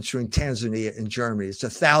 That's the difference between Tanzania and Germany. It's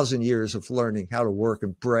 1,000 years of learning how to work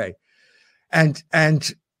and pray. And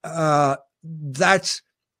that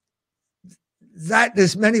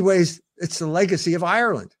is many ways, it's the legacy of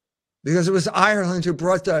Ireland, because it was Ireland who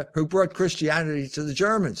brought Christianity to the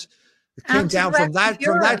Germans. It came down from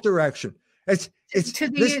that direction. This is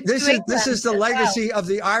the legacy of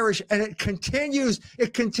the Irish, and it continues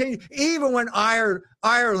even when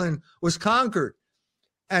Ireland was conquered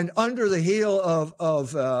and under the heel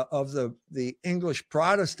of the English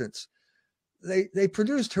Protestants. They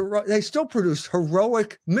still produced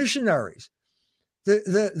heroic missionaries.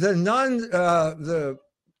 The nun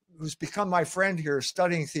who's become my friend here,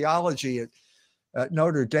 studying theology at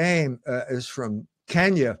Notre Dame, is from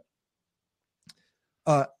Kenya.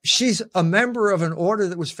 She's a member of an order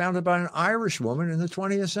that was founded by an Irish woman in the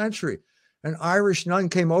 20th century. An Irish nun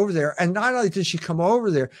came over there, and not only did she come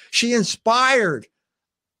over there, she inspired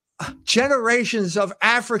generations of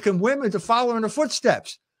African women to follow in her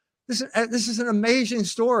footsteps. This is an amazing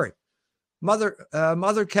story. Mother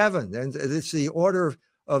Kevin, and it's the order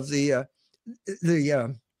of the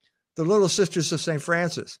Little Sisters of St.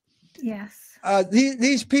 Francis. Yes.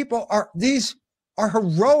 These people are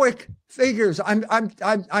heroic figures. I'm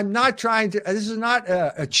not trying to. This is not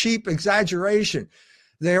a cheap exaggeration.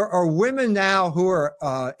 There are women now who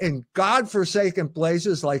are in God-forsaken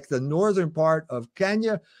places like the northern part of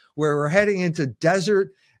Kenya, where we're heading into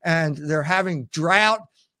desert, and they're having drought.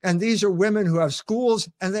 And these are women who have schools,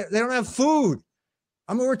 and they don't have food.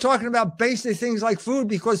 I mean, we're talking about basic things like food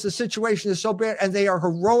because the situation is so bad, and they are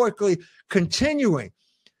heroically continuing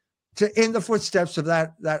in the footsteps of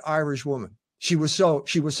that Irish woman. She was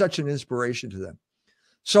such an inspiration to them.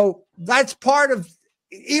 So that's part of,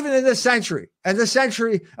 even in this century, and this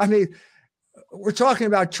century, I mean, we're talking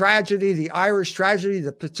about tragedy, the Irish tragedy,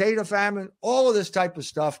 the potato famine, all of this type of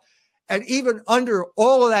stuff. And even under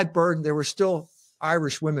all of that burden, there were still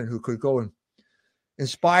Irish women who could go and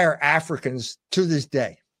inspire Africans to this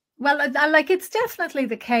day. Well, like, it's definitely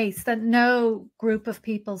the case that no group of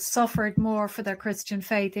people suffered more for their Christian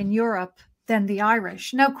faith in Europe than the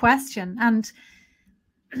Irish, no question. And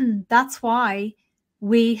that's why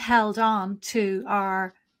we held on to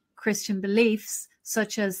our Christian beliefs,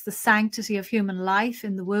 such as the sanctity of human life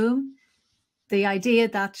in the womb, the idea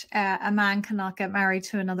that a man cannot get married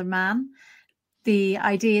to another man, the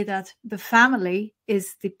idea that the family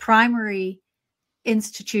is the primary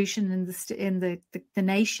institution in the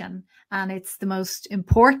nation, and it's the most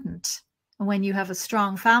important. And when you have a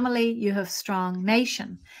strong family, you have a strong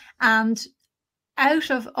nation. And out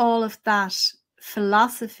of all of that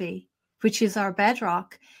philosophy, which is our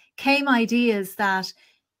bedrock, came ideas that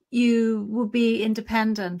you would be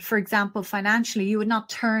independent. For example, financially, you would not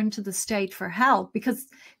turn to the state for help, because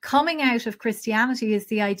coming out of Christianity is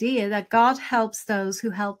the idea that God helps those who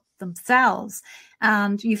help themselves.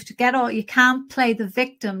 And you have to get all, you can't play the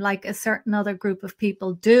victim like a certain other group of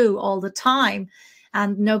people do all the time.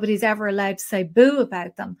 And nobody's ever allowed to say boo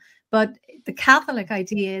about them. But the Catholic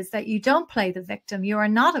idea is that you don't play the victim. You are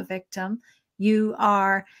not a victim. You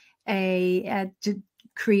are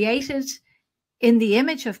created in the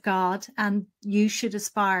image of God, and you should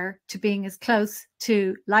aspire to being as close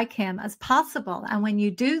to like him as possible. And when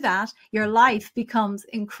you do that, your life becomes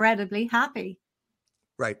incredibly happy.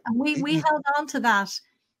 Right. And we held on to that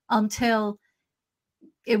until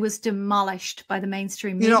it was demolished by the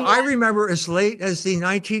mainstream media. I remember as late as the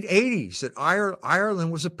 1980s that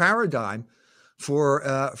Ireland was a paradigm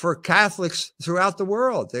for Catholics throughout the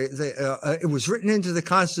world. It was written into the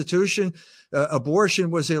Constitution.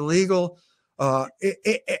 Abortion was illegal.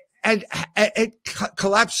 It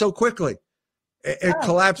collapsed so quickly. It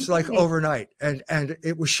collapsed like overnight, and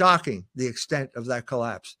it was shocking, the extent of that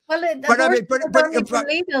collapse. Well, but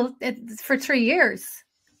illegal for 3 years,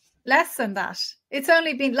 less than that. It's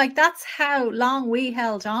only been like, that's how long we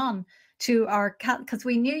held on to our because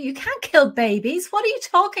we knew you can't kill babies. What are you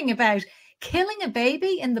talking about? Killing a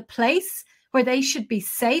baby in the place where they should be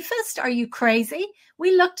safest? Are you crazy?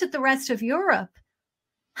 We looked at the rest of Europe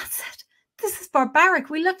and said, this is barbaric.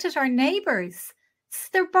 We looked at our neighbors.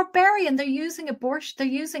 They're barbarian. They're using abortion. They're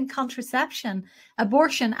using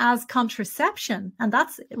abortion as contraception. And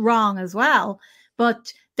that's wrong as well.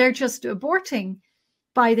 But they're just aborting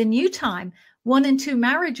by the new time. 1 in 2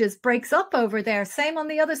 marriages breaks up over there. Same on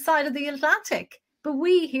the other side of the Atlantic. But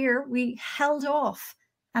we held off.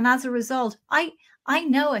 And as a result, I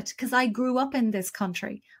know it because I grew up in this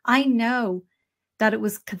country. I know that it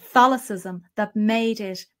was Catholicism that made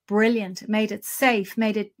it brilliant, made it safe,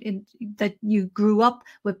 made it that you grew up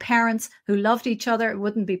with parents who loved each other. It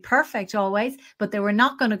wouldn't be perfect always, but they were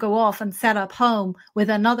not going to go off and set up home with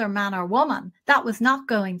another man or woman. That was not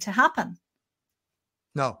going to happen.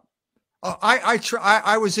 No.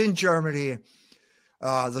 I was in Germany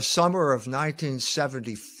the summer of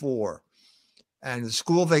 1974. And the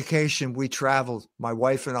school vacation, we traveled, my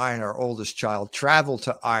wife and I and our oldest child traveled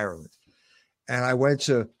to Ireland. And I went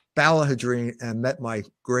to Ballahadreen and met my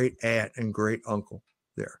great aunt and great uncle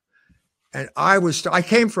there. And I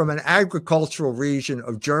came from an agricultural region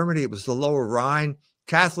of Germany. It was the Lower Rhine,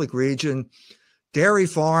 Catholic region, dairy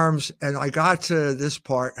farms. And I got to this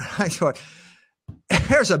part and I thought,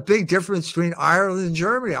 there's a big difference between Ireland and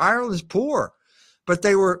Germany. Ireland's poor, but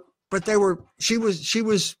she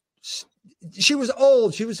was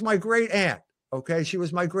old. She was my great aunt. Okay. She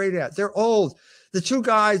was my great aunt. They're old. The 2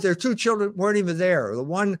 guys, their 2 children weren't even there. The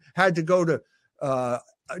one had to go to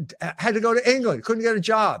England, couldn't get a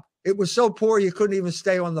job. It was so poor you couldn't even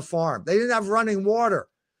stay on the farm. They didn't have running water.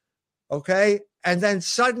 Okay. And then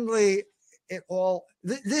suddenly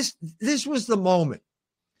this was the moment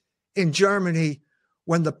in Germany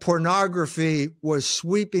when the pornography was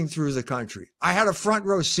sweeping through the country. I had a front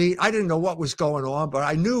row seat. I didn't know what was going on, but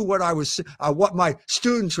I knew what my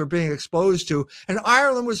students were being exposed to. And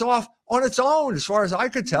Ireland was off on its own, as far as I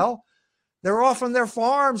could tell. They're off on their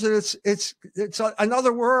farms, and it's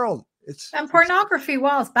another world. And pornography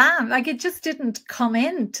was banned. Like, it just didn't come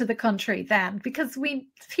into the country then because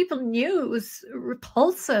people knew it was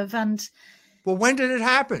repulsive. And well, when did it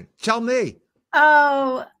happen? Tell me.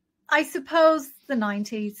 Oh, I suppose the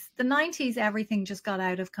 90s. The 90s, everything just got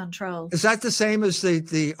out of control. Is that the same as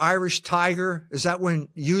the Irish Tiger? Is that when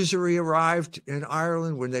usury arrived in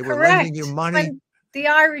Ireland, when they were lending you money? When the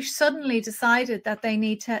Irish suddenly decided that they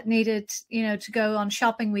needed, to go on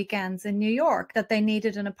shopping weekends in New York, that they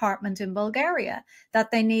needed an apartment in Bulgaria, that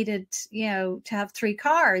they needed, to have 3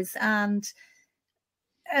 cars and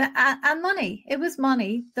money. It was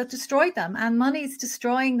money that destroyed them, and money's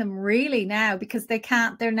destroying them really now because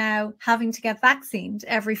they're now having to get vaccinated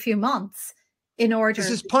every few months in order.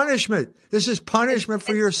 This is punishment. This is punishment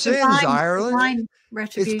for your sins, Ireland.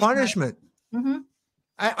 It's punishment. Mm-hmm.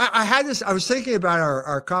 I had this, I was thinking about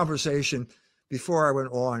our conversation before I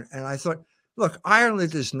went on, and I thought, Look,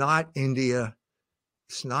 Ireland is not India.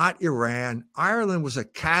 It's not Iran. Ireland was a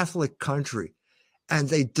Catholic country, and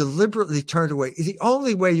they deliberately turned away. The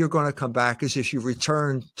only way you're going to come back is if you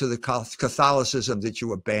return to the Catholicism that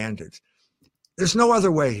you abandoned. There's no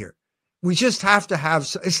other way here. We just have to have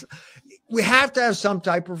some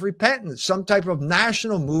type of repentance, some type of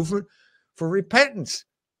national movement for repentance.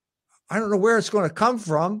 I don't know where it's going to come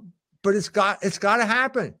from, but it's got to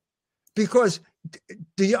happen. Because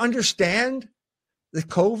do you understand that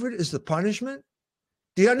COVID is the punishment?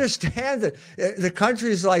 Do you understand that the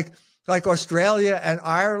countries like Australia and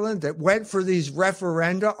Ireland that went for these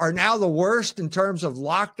referenda are now the worst in terms of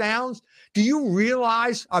lockdowns? Do you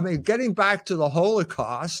realize, I mean, getting back to the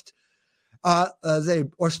Holocaust,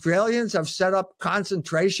 the Australians have set up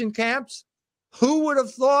concentration camps? Who would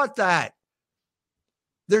have thought that?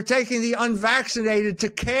 They're taking the unvaccinated to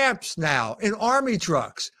camps now in army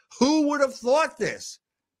trucks. Who would have thought this?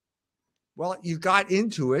 Well, you got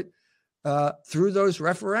into it through those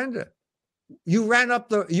referenda. You ran up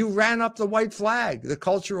the white flag, the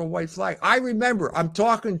cultural white flag. I remember I'm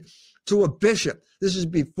talking to a bishop. This is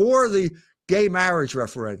before the gay marriage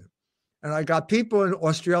referendum. And I got people in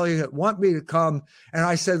Australia that want me to come. And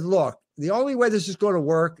I said, look, the only way this is going to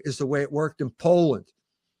work is the way it worked in Poland.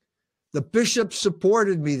 The bishops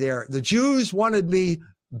supported me there. The Jews wanted me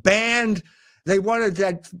banned. They wanted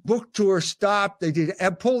that book tour stopped. They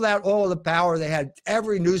pulled out all of the power. They had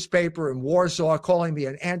every newspaper in Warsaw calling me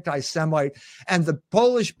an anti-Semite. And the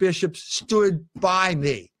Polish bishops stood by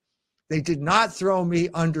me. They did not throw me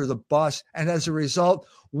under the bus. And as a result,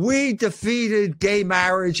 we defeated gay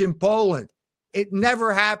marriage in Poland. It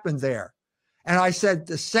never happened there. And I said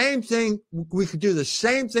the same thing. We could do the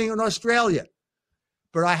same thing in Australia.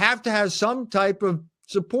 But I have to have some type of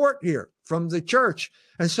support here from the church.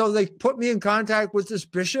 And so they put me in contact with this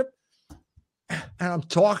bishop, and I'm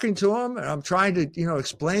talking to him, and I'm trying to,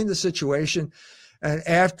 explain the situation. And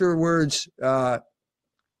afterwards, line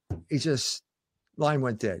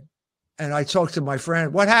went dead. And I talked to my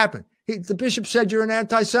friend, what happened? The bishop said you're an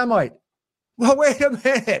anti-Semite. Well, wait a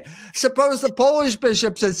minute. Suppose the Polish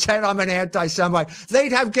bishops had said I'm an anti-Semite.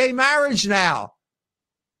 They'd have gay marriage now.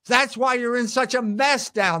 That's why you're in such a mess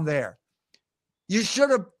down there. You should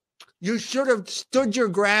have stood your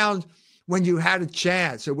ground when you had a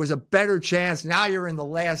chance. It was a better chance. Now you're in the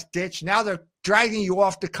last ditch. Now they're dragging you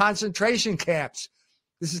off to concentration camps.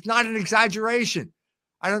 This is not an exaggeration.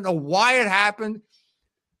 I don't know why it happened.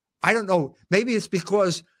 I don't know. Maybe it's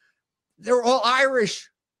because they're all Irish.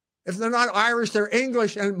 If they're not Irish, they're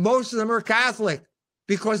English, and most of them are Catholic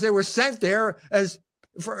because they were sent there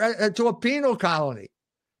to a penal colony.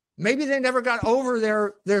 Maybe they never got over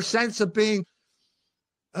their sense of being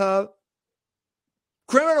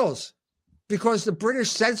criminals because the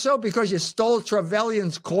British said so, because you stole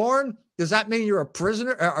Trevelyan's corn. Does that mean you're a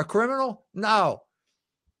prisoner, a criminal? No.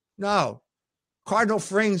 Cardinal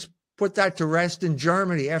Frings put that to rest in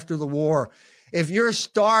Germany after the war. If you're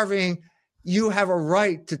starving, you have a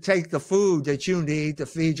right to take the food that you need to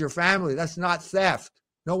feed your family. That's not theft.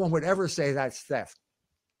 No one would ever say that's theft.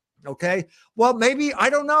 Okay. Well, maybe,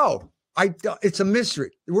 I don't know. It's a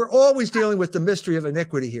mystery. We're always dealing with the mystery of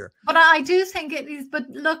iniquity here. But I do think it is. But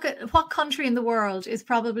look at what country in the world is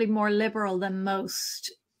probably more liberal than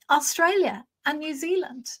most. Australia and New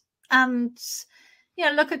Zealand. And,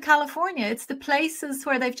 look at California. It's the places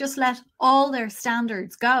where they've just let all their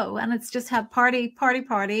standards go. And it's just had party.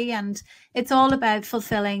 And it's all about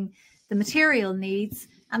fulfilling the material needs.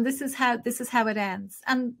 And this is how it ends.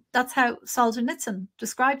 And that's how Solzhenitsyn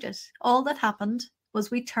described it. All that happened was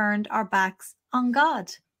we turned our backs on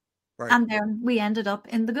God. Right. And then we ended up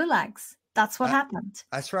in the gulags. That's what happened.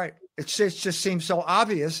 That's right. It just seems so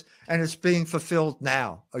obvious, and it's being fulfilled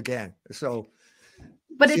now again. So,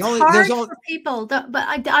 but it's hard for people.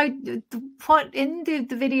 What in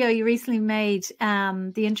the video you recently made,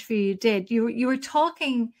 the interview you did, you were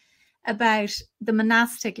talking about the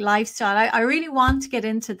monastic lifestyle. I really want to get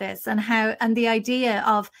into this and the idea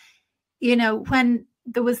of, when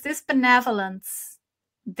there was this benevolence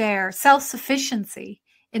there, self-sufficiency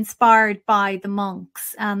inspired by the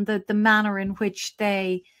monks and the manner in which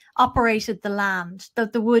they operated the land,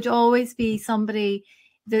 that there would always be somebody,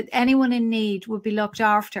 that anyone in need would be looked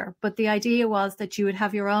after. But the idea was that you would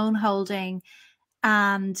have your own holding.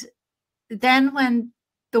 And then when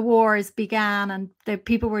the wars began and the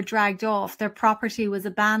people were dragged off, their property was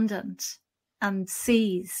abandoned and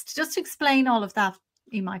seized. Just explain all of that,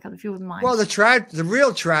 E. Michael, if you wouldn't mind. Well, the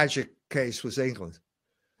real tragic case was England.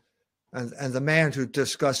 And the man who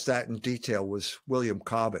discussed that in detail was William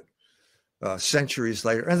Cobbett, centuries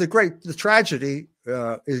later. And the tragedy,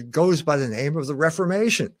 it goes by the name of the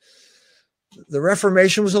Reformation. The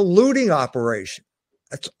Reformation was a looting operation.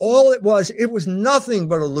 That's all it was. It was nothing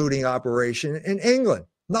but a looting operation in England.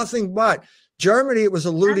 Nothing but. Germany, it was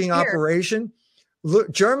a looting operation.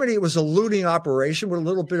 Germany, it was a looting operation with a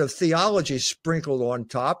little bit of theology sprinkled on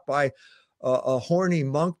top by a horny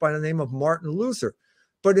monk by the name of Martin Luther.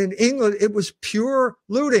 But in England, it was pure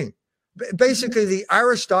looting. Basically, the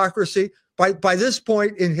aristocracy, by this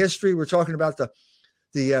point in history, we're talking about the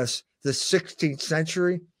 16th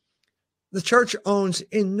century, the church owns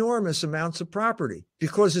enormous amounts of property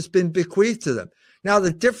because it's been bequeathed to them. Now,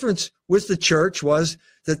 the difference with the church was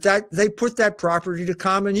that they put that property to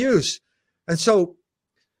common use. And so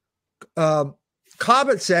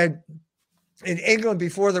Cobbett said in England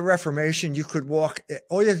before the Reformation, you could walk,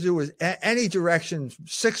 all you had to do was any direction,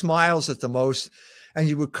 6 miles at the most, and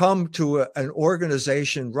you would come to an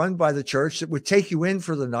organization run by the church that would take you in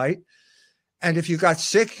for the night. And if you got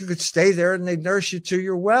sick, you could stay there and they'd nurse you to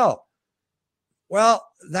your well. Well,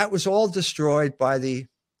 that was all destroyed by the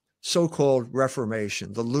so-called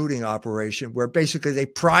Reformation, the looting operation, where basically they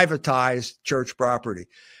privatized church property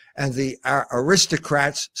and the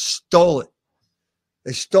aristocrats stole it.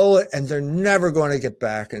 They stole it and they're never going to get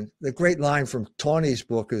back. And the great line from Tawney's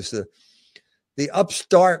book is the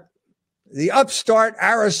upstart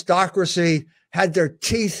aristocracy had their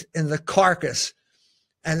teeth in the carcass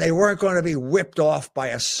and they weren't going to be whipped off by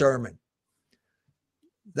a sermon.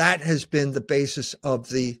 That has been the basis of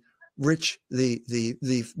the rich,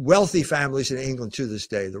 the wealthy families in England to this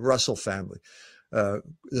day, the Russell family, the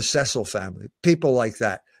Cecil family, people like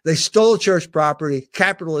that. They stole church property.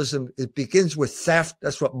 Capitalism, it begins with theft.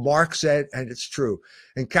 That's what Marx said, and it's true.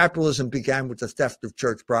 And capitalism began with the theft of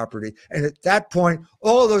church property. And at that point,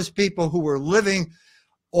 all those people who were living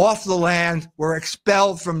off the land were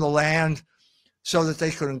expelled from the land so that they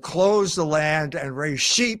could enclose the land and raise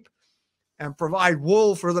sheep and provide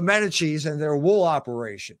wool for the Medicis and their wool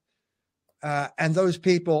operation. And those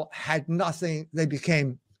people had nothing. They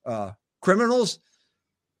became criminals,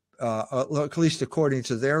 at least according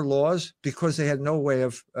to their laws, because they had no way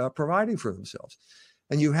of providing for themselves.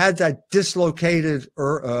 And you had that dislocated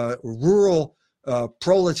rural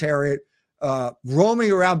proletariat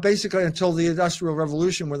roaming around basically until the Industrial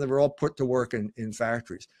Revolution, when they were all put to work in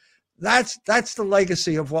factories. That's the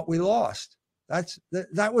legacy of what we lost.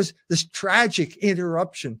 That was this tragic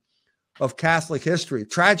interruption of Catholic history,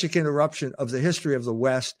 tragic interruption of the history of the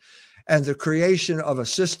West, and the creation of a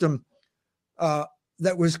system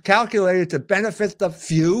that was calculated to benefit the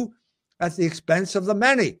few at the expense of the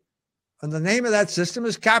many. And the name of that system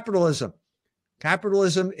is capitalism.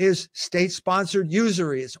 Capitalism is state-sponsored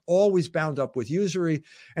usury. It's always bound up with usury,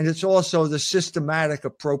 and it's also the systematic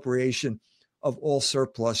appropriation of all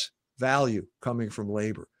surplus value coming from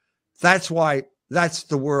labor. That's why that's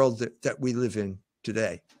the world that we live in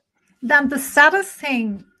today. Then the saddest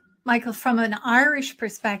thing, Michael, from an Irish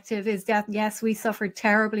perspective, is that, yes, we suffered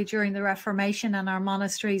terribly during the Reformation and our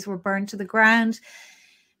monasteries were burned to the ground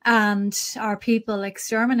and our people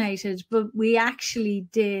exterminated, but we actually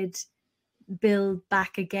did build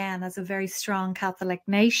back again as a very strong Catholic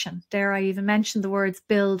nation. Dare I even mention the words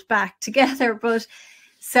build back together. But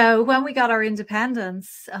so when we got our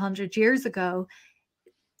independence 100 years ago,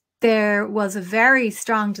 there was a very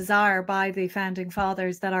strong desire by the founding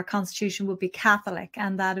fathers that our constitution would be Catholic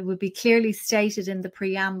and that it would be clearly stated in the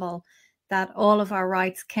preamble that all of our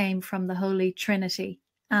rights came from the Holy Trinity.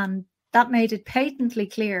 And that made it patently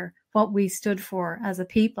clear what we stood for as a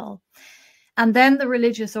people. And then the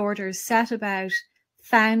religious orders set about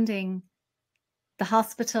founding the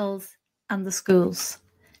hospitals and the schools.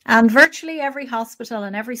 And virtually every hospital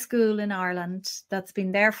and every school in Ireland that's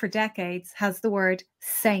been there for decades has the word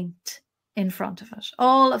saint in front of it.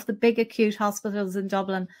 All of the big acute hospitals in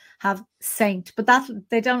Dublin have saint, but that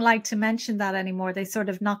they don't like to mention that anymore. They sort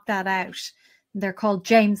of knocked that out. They're called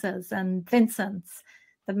Jameses and Vincents.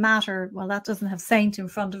 The Mater, well, that doesn't have saint in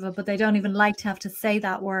front of it, but they don't even like to have to say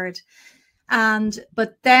that word.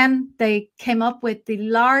 But then they came up with the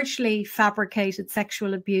largely fabricated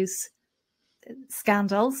sexual abuse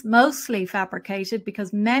scandals, mostly fabricated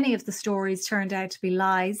because many of the stories turned out to be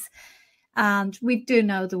lies. And we do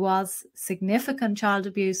know there was significant child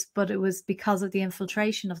abuse, but it was because of the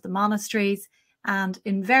infiltration of the monasteries. And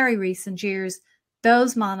in very recent years,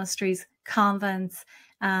 those monasteries, convents,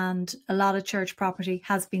 and a lot of church property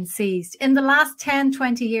has been seized in the last 10,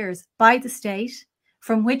 20 years by the state,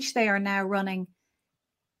 from which they are now running,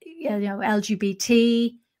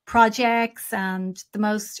 LGBT projects and the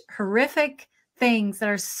most horrific things that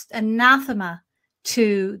are anathema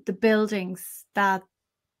to the buildings that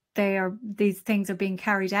these things are being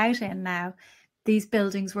carried out in now. these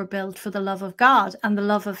buildings were built for the love of God and the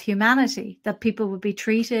love of humanity, that people would be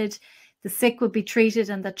treated, the sick would be treated,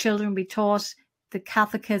 and that children would be taught the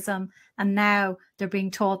catechism. And now they're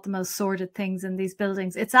being taught the most sordid things in these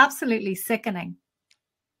buildings. It's absolutely sickening.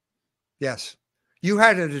 Yes. You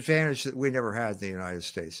had an advantage that we never had in the United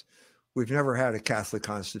States. We've never had a Catholic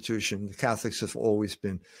constitution. The Catholics have always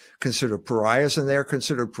been considered pariahs, and they're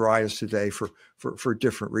considered pariahs today for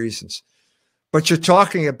different reasons. But you're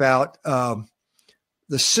talking about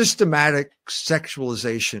the systematic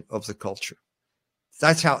sexualization of the culture.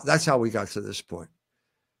 That's how we got to this point.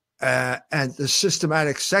 And the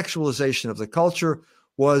systematic sexualization of the culture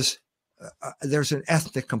was, there's an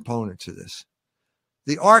ethnic component to this.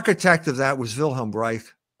 The architect of that was Wilhelm Reich,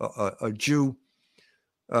 a Jew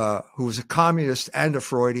who was a communist and a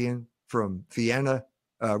Freudian from Vienna,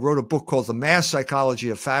 wrote a book called The Mass Psychology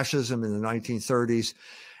of Fascism in the 1930s.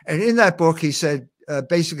 And in that book, he said,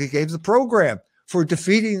 basically gave the program for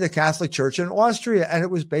defeating the Catholic Church in Austria. And it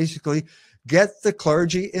was basically get the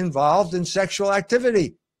clergy involved in sexual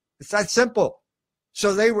activity. It's that simple.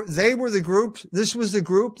 So they were the group. This was the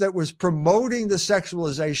group that was promoting the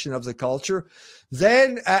sexualization of the culture.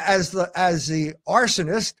 Then as the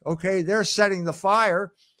arsonist, okay, they're setting the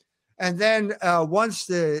fire. And then once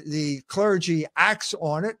the clergy acts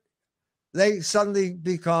on it, they suddenly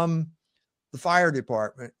become the fire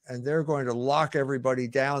department, and they're going to lock everybody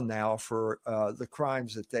down now for the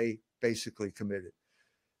crimes that they basically committed.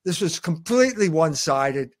 This was completely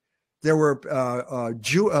one-sided. There were a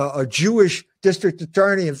Jewish district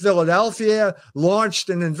attorney in Philadelphia launched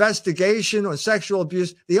an investigation on sexual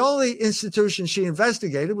abuse. The only institution she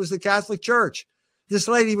investigated was the Catholic Church. This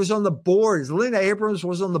lady was on the board. Lynn Abrams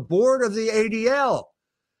was on the board of the ADL.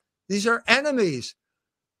 These are enemies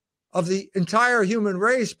of the entire human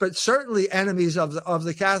race, but certainly enemies of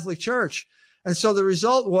the Catholic Church. And so the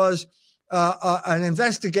result was an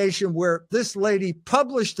investigation where this lady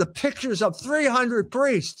published the pictures of 300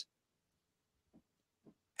 priests.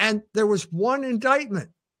 And there was one indictment.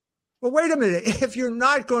 Well, wait a minute. If you're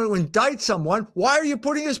not going to indict someone, why are you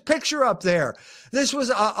putting his picture up there? This was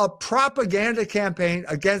a propaganda campaign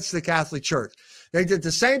against the Catholic Church. They did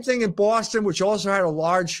the same thing in Boston, which also had a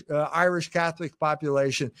large Irish Catholic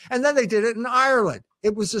population. And then they did it in Ireland.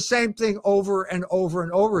 It was the same thing over and over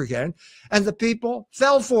and over again. And the people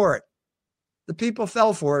fell for it. The people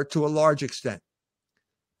fell for it to a large extent.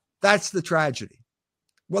 That's the tragedy.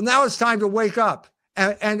 Well, now it's time to wake up.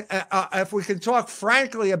 And if we can talk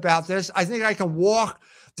frankly about this, I think I can walk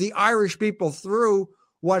the Irish people through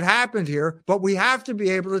what happened here, but we have to be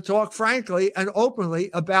able to talk frankly and openly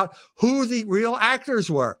about who the real actors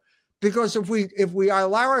were. Because if we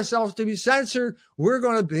allow ourselves to be censored, we're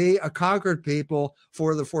going to be a conquered people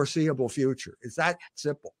for the foreseeable future. It's that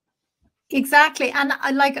simple. Exactly. And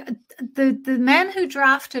like the men who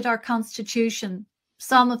drafted our Constitution,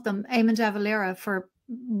 some of them, Eamon de Valera for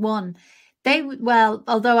one,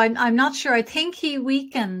 although I'm not sure, I think he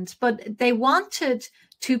weakened, but they wanted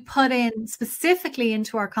to put in specifically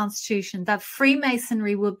into our Constitution that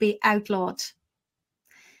Freemasonry would be outlawed.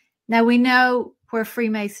 Now we know where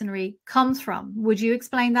Freemasonry comes from. Would you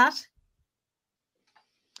explain that?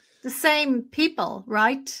 The same people,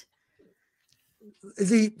 right?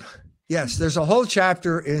 Yes, there's a whole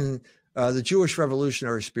chapter in the Jewish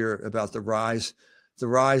Revolutionary Spirit about the rise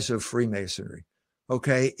of Freemasonry.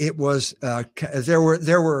 Okay, it was there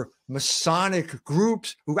were Masonic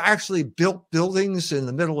groups who actually built buildings in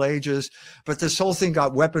the Middle Ages, but this whole thing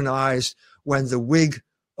got weaponized when the Whig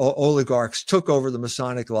oligarchs took over the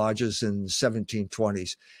Masonic lodges in the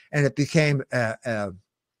 1720s, and it became an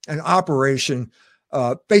operation,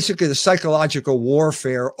 basically the psychological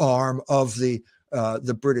warfare arm of the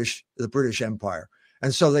British Empire.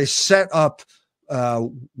 And so they set up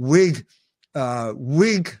Whig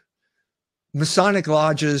Masonic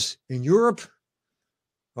lodges in Europe.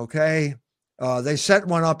 Okay. They set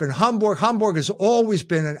one up in Hamburg. Hamburg has always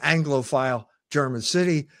been an Anglophile German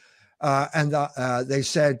city. And they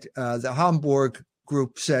said, the Hamburg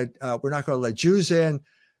group said, we're not going to let Jews in.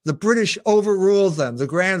 The British overruled them. The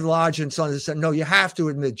Grand Lodge and so on said, no, you have to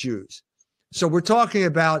admit Jews. So we're talking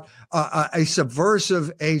about a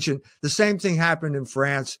subversive agent. The same thing happened in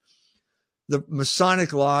France. The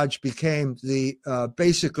Masonic Lodge became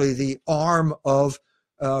basically the arm of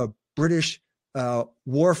British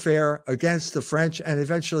warfare against the French, and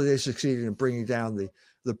eventually they succeeded in bringing down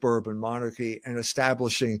the Bourbon monarchy and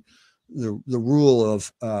establishing the rule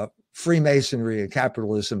of Freemasonry and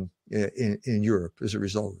capitalism in Europe as a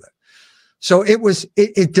result of that. So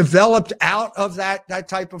it developed out of that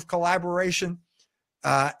type of collaboration,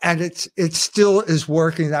 And it still is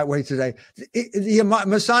working that way today. The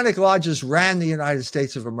Masonic lodges ran the United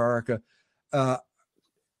States of America. I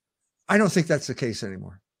don't think that's the case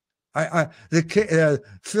anymore. Philip,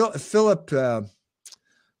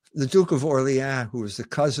 the Duke of Orleans, who was the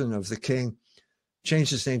cousin of the king,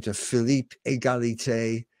 changed his name to Philippe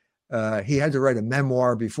Égalité. He had to write a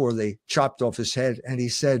memoir before they chopped off his head. And he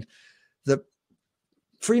said that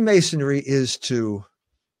Freemasonry is to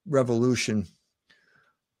revolution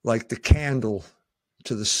like the candle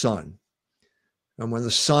to the sun. And when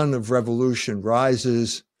the sun of revolution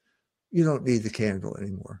rises, you don't need the candle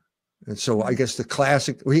anymore. And so I guess the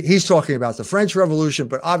classic, he's talking about the French Revolution,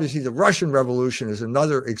 but obviously the Russian Revolution is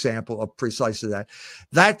another example of precisely that.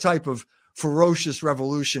 That type of ferocious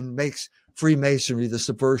revolution makes Freemasonry, the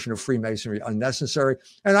subversion of Freemasonry, unnecessary.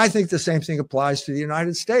 And I think the same thing applies to the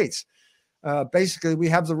United States. Basically, we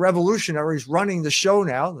have the revolutionaries running the show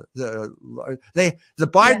now. The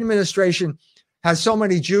Biden administration has so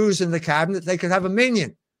many Jews in the cabinet, they could have a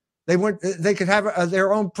minion. They could have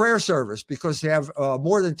their own prayer service because they have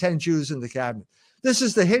more than 10 Jews in the cabinet. This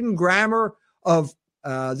is the hidden grammar of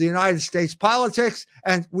the United States politics,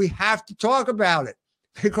 and we have to talk about it,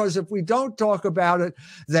 because if we don't talk about it,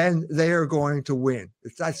 then they are going to win.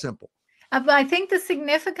 It's that simple. I think the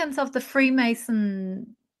significance of the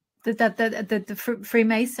Freemason, the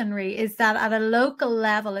Freemasonry, is that at a local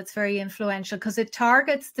level, it's very influential because it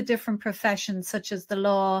targets the different professions such as the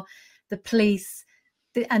law, the police,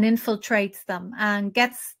 and infiltrates them and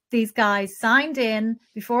gets these guys signed in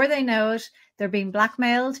before they know it. They're being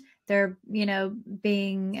blackmailed. They're,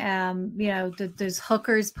 being, there's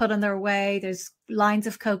hookers put in their way. There's lines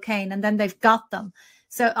of cocaine, and then they've got them.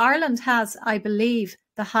 So Ireland has, I believe,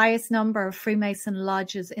 the highest number of Freemason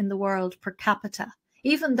lodges in the world per capita,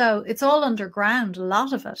 even though it's all underground, a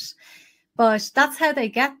lot of it. But that's how they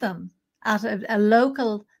get them, at a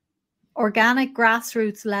local, organic,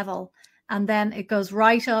 grassroots level. And then it goes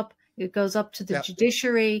right up. It goes up to the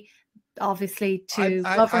judiciary, obviously, to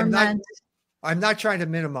government. I'm not trying to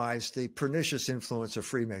minimize the pernicious influence of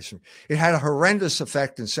Freemasonry. It had a horrendous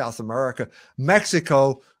effect in South America.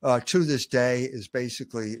 Mexico, to this day, is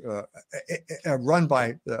basically run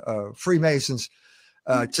by Freemasons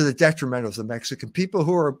to the detriment of the Mexican people,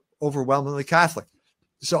 who are overwhelmingly Catholic.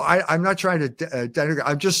 So I'm not trying to denigrate.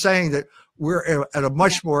 I'm just saying that we're at a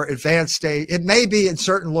much more advanced stage. It may be in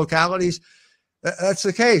certain localities that's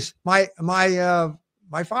the case. My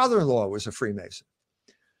father-in-law was a Freemason.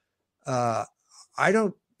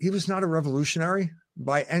 He was not a revolutionary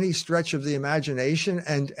by any stretch of the imagination.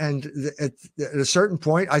 And at a certain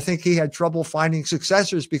point, I think he had trouble finding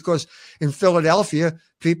successors, because in Philadelphia,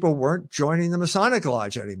 people weren't joining the Masonic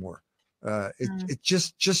Lodge anymore.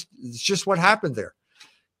 It's just what happened there,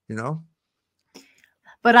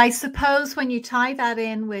 But I suppose when you tie that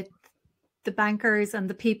in with the bankers and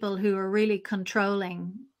the people who are really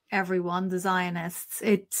controlling everyone, the Zionists,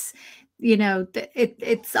 it's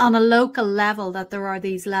on a local level that there are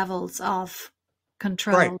these levels of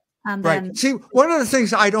control. Right. And right. then, See, one of the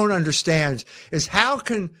things I don't understand is how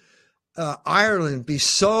can Ireland be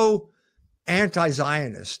so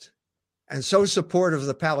anti-Zionist and so supportive of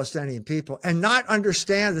the Palestinian people and not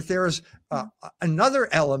understand that there is another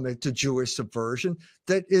element to Jewish subversion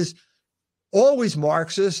that is always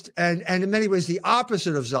Marxist, and in many ways the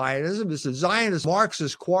opposite of Zionism is the Zionist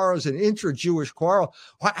Marxist quarrel is an intra-Jewish quarrel.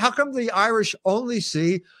 How come the Irish only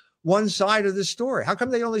see one side of the story? How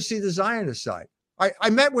come they only see the Zionist side?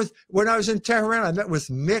 When I was in Tehran, I met with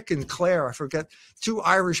Mick and Claire, I forget, two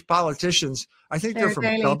Irish politicians. I think they're from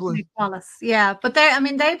Dublin. Yeah, but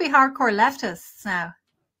they'd be hardcore leftists now.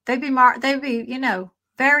 They'd be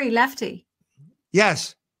very lefty.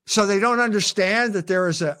 Yes. So they don't understand that there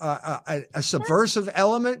is a subversive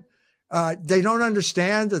element. They don't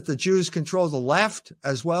understand that the Jews control the left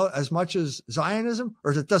as much as Zionism,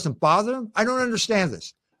 or it doesn't bother them. I don't understand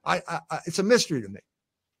this. It's a mystery to me.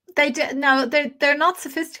 They're not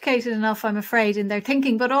sophisticated enough, I'm afraid, in their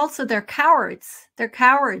thinking, but also they're cowards. They're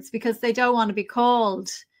cowards because they don't want to be called,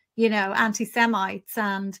 anti-Semites,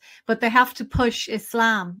 but they have to push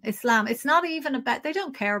Islam. It's not even about, they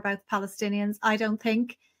don't care about the Palestinians, I don't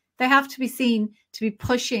think. They have to be seen to be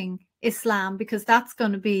pushing Islam because that's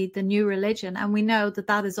going to be the new religion. And we know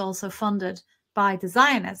that is also funded by the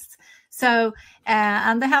Zionists. So,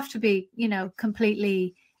 and they have to be,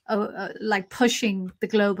 completely like pushing the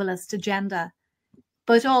globalist agenda,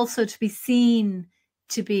 but also to be seen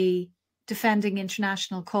to be defending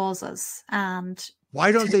international causes. And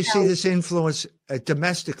why don't they see this influence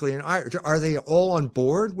domestically in Ireland? Are they all on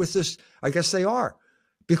board with this? I guess they are.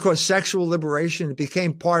 because sexual liberation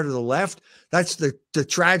became part of the left. That's the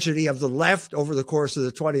tragedy of the left over the course of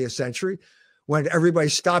the 20th century, when everybody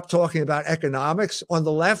stopped talking about economics on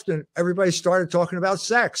the left and everybody started talking about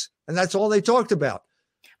sex. And that's all they talked about.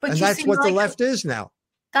 But and that's what the left is now.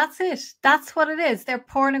 That's it. That's what it is. They're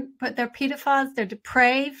they're pedophiles. They're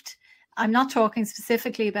depraved. I'm not talking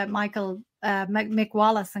specifically about Mick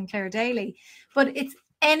Wallace and Claire Daly, but it's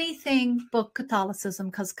anything but Catholicism,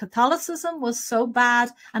 because Catholicism was so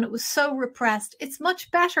bad and it was so repressed. It's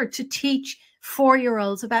much better to teach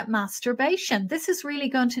 4-year-olds about masturbation. This is really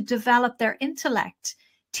going to develop their intellect,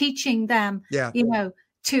 teaching them,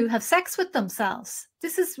 to have sex with themselves.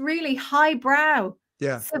 This is really highbrow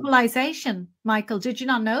civilization. Michael, did you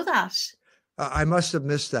not know that? I must have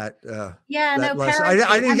missed that.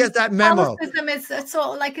 I didn't get that memo.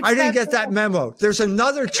 I didn't get that memo. There's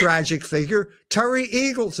another tragic figure, Terry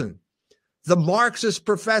Eagleton, the Marxist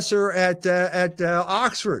professor at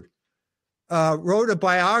Oxford, wrote an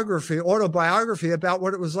autobiography about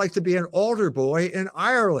what it was like to be an altar boy in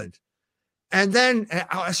Ireland. And then,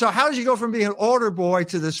 so how did you go from being an altar boy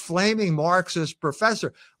to this flaming Marxist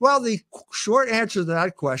professor? Well, the short answer to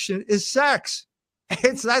that question is sex.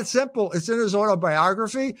 It's that simple. It's in his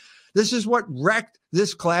autobiography. This is what wrecked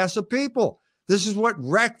this class of people. This is what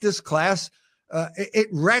wrecked this class. It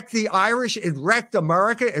wrecked the Irish. It wrecked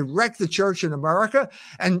America. It wrecked the church in America.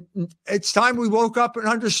 And it's time we woke up and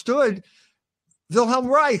understood Wilhelm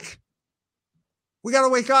Reich. We got to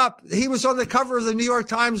wake up. He was on the cover of the New York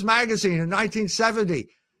Times Magazine in 1970.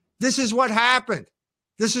 This is what happened.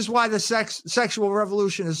 This is why the sexual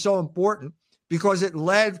revolution is so important, because it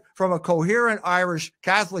led from a coherent Irish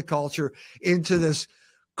Catholic culture into this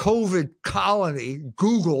COVID colony,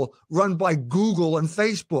 Google, run by Google and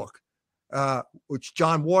Facebook, which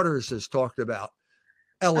John Waters has talked about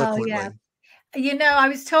eloquently. Oh, yeah. I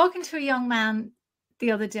was talking to a young man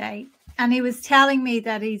the other day, and he was telling me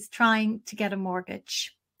that he's trying to get a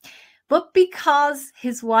mortgage. But because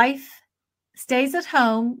his wife stays at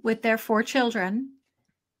home with their 4 children,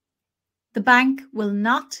 the bank will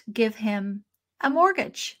not give him a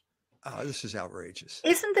mortgage. Oh, this is outrageous.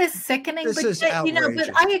 Isn't this sickening? This is outrageous.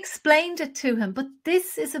 But I explained it to him. But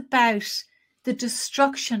this is about the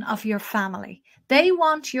destruction of your family. They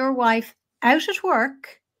want your wife out at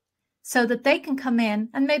work so that they can come in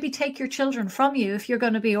and maybe take your children from you if you're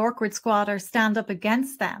going to be awkward squad or stand up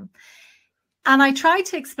against them. And I tried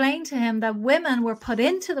to explain to him that women were put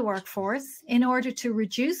into the workforce in order to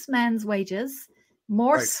reduce men's wages,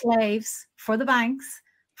 more slaves for the banks,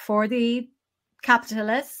 for the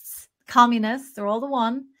capitalists, communists, they're all the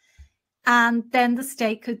one. And then the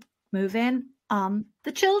state could move in on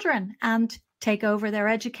the children and take over their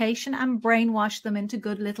education and brainwash them into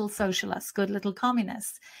good little socialists, good little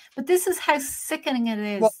communists. But this is how sickening it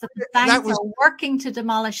is that the banks are working to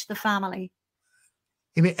demolish the family.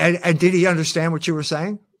 You mean, and did he understand what you were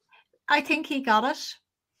saying? I think he got it.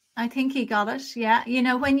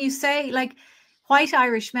 Yeah. When you say like white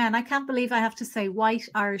Irish men, I can't believe I have to say white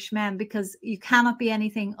Irish men, because you cannot be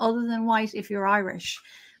anything other than white if you're Irish.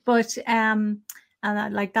 But,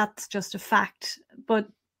 that's just a fact. But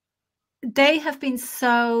they have been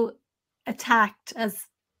so attacked as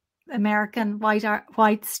American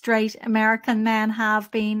white straight American men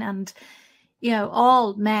have been, and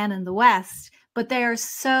all men in the West, but they are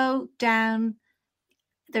so down,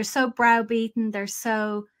 they're so browbeaten, they're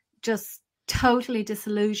so just totally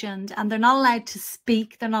disillusioned, and they're not allowed to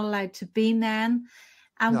speak, they're not allowed to be men.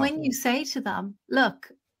 And when you say to them,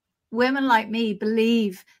 look, women like me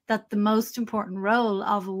believe that the most important role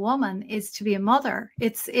of a woman is to be a mother.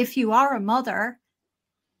 It's if you are a mother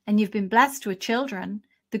and you've been blessed with children,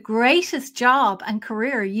 the greatest job and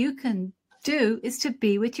career you can do is to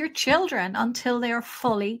be with your children until they are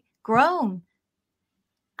fully grown.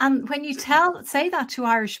 And when you say that to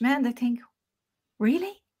Irish men, they think,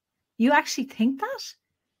 really? You actually think that?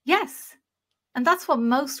 Yes. And that's what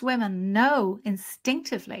most women know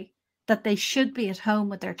instinctively, that they should be at home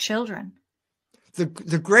with their children. The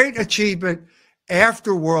great achievement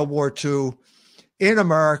after World War II in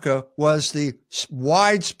America was the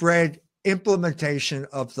widespread implementation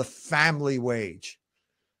of the family wage.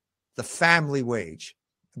 The family wage.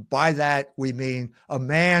 By that, we mean a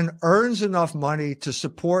man earns enough money to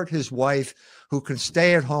support his wife, who can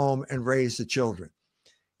stay at home and raise the children.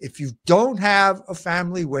 If you don't have a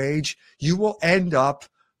family wage, you will end up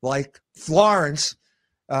like Florence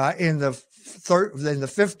in the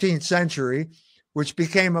 15th century, which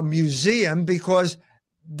became a museum because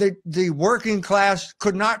the working class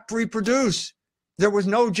could not reproduce. There was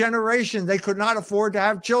no generation. They could not afford to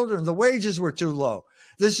have children. The wages were too low.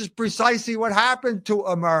 This is precisely what happened to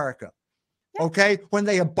America. Yeah. Okay. When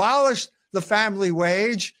they abolished the family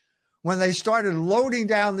wage, when they started loading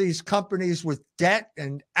down these companies with debt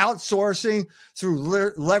and outsourcing through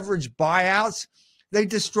leveraged buyouts, they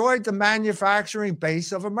destroyed the manufacturing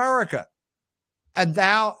base of America. And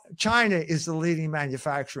now China is the leading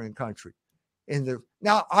manufacturing country.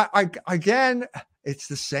 Now, again, it's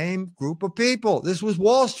the same group of people. This was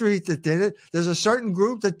Wall Street that did it. There's a certain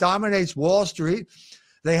group that dominates Wall Street.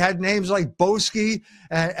 They had names like Boesky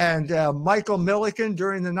and Michael Milliken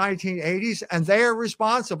during the 1980s, and they are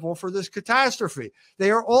responsible for this catastrophe.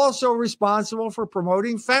 They are also responsible for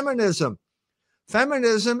promoting feminism.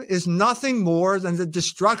 Feminism is nothing more than the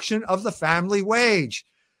destruction of the family wage.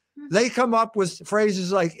 They come up with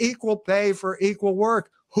phrases like equal pay for equal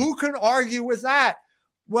work. Who can argue with that?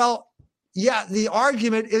 Well, yeah, the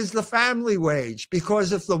argument is the family wage,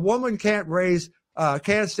 because if the woman can't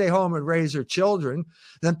stay home and raise her children,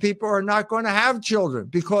 then people are not going to have children,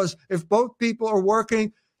 because if both people are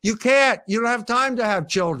working, you don't have time to have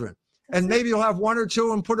children. And maybe you'll have one or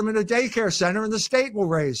two and put them in a daycare center and the state will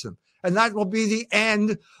raise them. And that will be the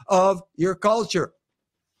end of your culture.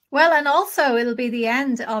 Well, and also it'll be the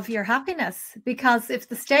end of your happiness, because if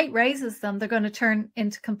the state raises them, they're going to turn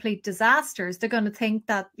into complete disasters. They're going to think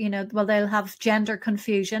that, they'll have gender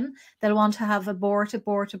confusion. They'll want to have abort.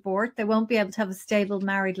 They won't be able to have a stable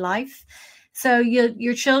married life. So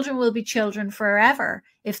your children will be children forever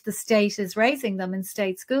if the state is raising them in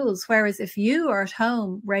state schools. Whereas if you are at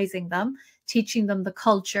home raising them, teaching them the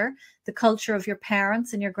culture of your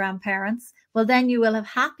parents and your grandparents, well, then you will have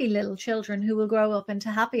happy little children who will grow up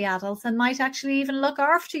into happy adults and might actually even look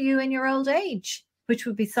after you in your old age, which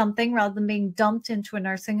would be something, rather than being dumped into a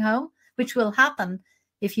nursing home, which will happen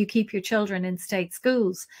if you keep your children in state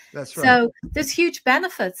schools. That's right. So there's huge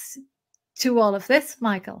benefits to all of this,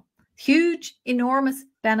 Michael. Huge, enormous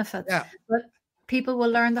benefits. Yeah. But people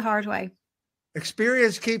will learn the hard way.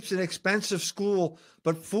 Experience keeps an expensive school,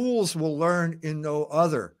 but fools will learn in no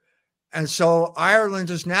other. And so Ireland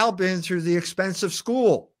has now been through the expensive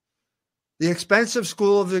school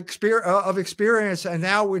of experience. And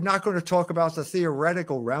now we're not going to talk about the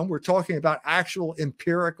theoretical realm. We're talking about actual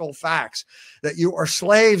empirical facts, that you are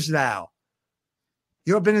slaves now.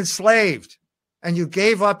 You have been enslaved, and you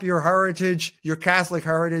gave up your heritage, your Catholic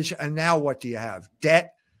heritage. And now what do you have?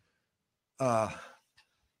 Debt,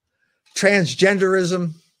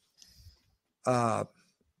 transgenderism, a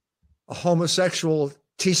homosexual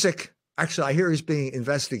Tisak. Actually, I hear he's being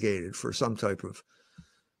investigated for some type of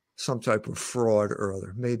fraud or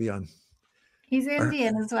other. Maybe he's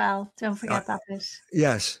Indian as well. Don't forget that bit.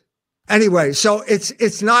 Yes. Anyway, so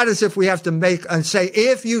it's not as if we have to make and say,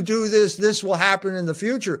 if you do this, this will happen in the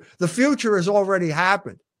future. The future has already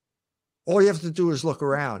happened. All you have to do is look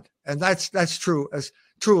around. And that's true. It's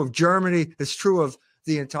true of Germany. It's true of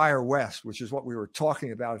the entire West, which is what we were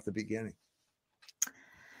talking about at the beginning.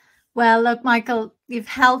 Well, look, Michael, you've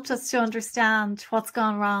helped us to understand what's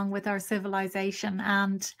gone wrong with our civilization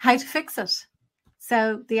and how to fix it.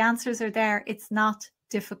 So the answers are there. It's not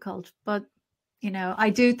difficult, but, I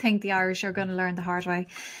do think the Irish are going to learn the hard way,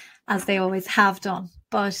 as they always have done.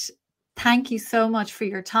 But thank you so much for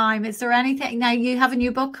your time. Is there anything? Now, you have a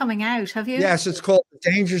new book coming out, have you? Yes, it's called The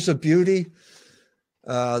Dangers of Beauty,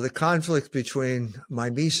 the conflict between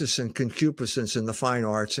mimesis and concupiscence in the fine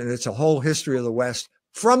arts. And it's a whole history of the West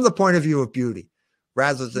from the point of view of beauty,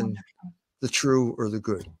 rather than the true or the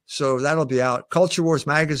good. So that'll be out. Culture Wars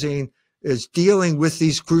magazine is dealing with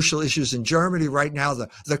these crucial issues in Germany right now.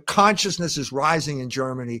 The consciousness is rising in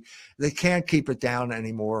Germany. They can't keep it down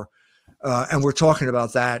anymore. And we're talking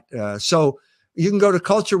about that. So you can go to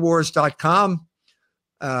culturewars.com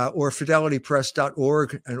or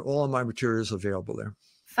fidelitypress.org, and all of my materials available there.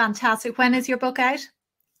 Fantastic. When is your book out?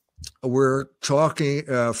 We're talking,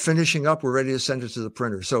 finishing up. We're ready to send it to the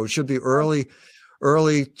printer. So it should be early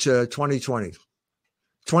to 2020.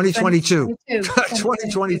 2022.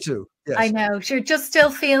 2022. Yes. I know. Sure. It just still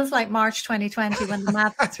feels like March 2020 when the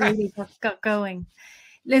math's really got going.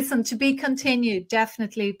 Listen, to be continued.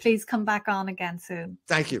 Definitely. Please come back on again soon.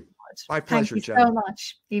 Thank you. My pleasure, Jen. Thank you so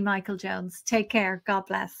much, E. Michael Jones. Take care. God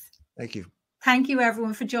bless. Thank you. Thank you,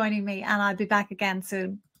 everyone, for joining me. And I'll be back again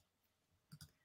soon.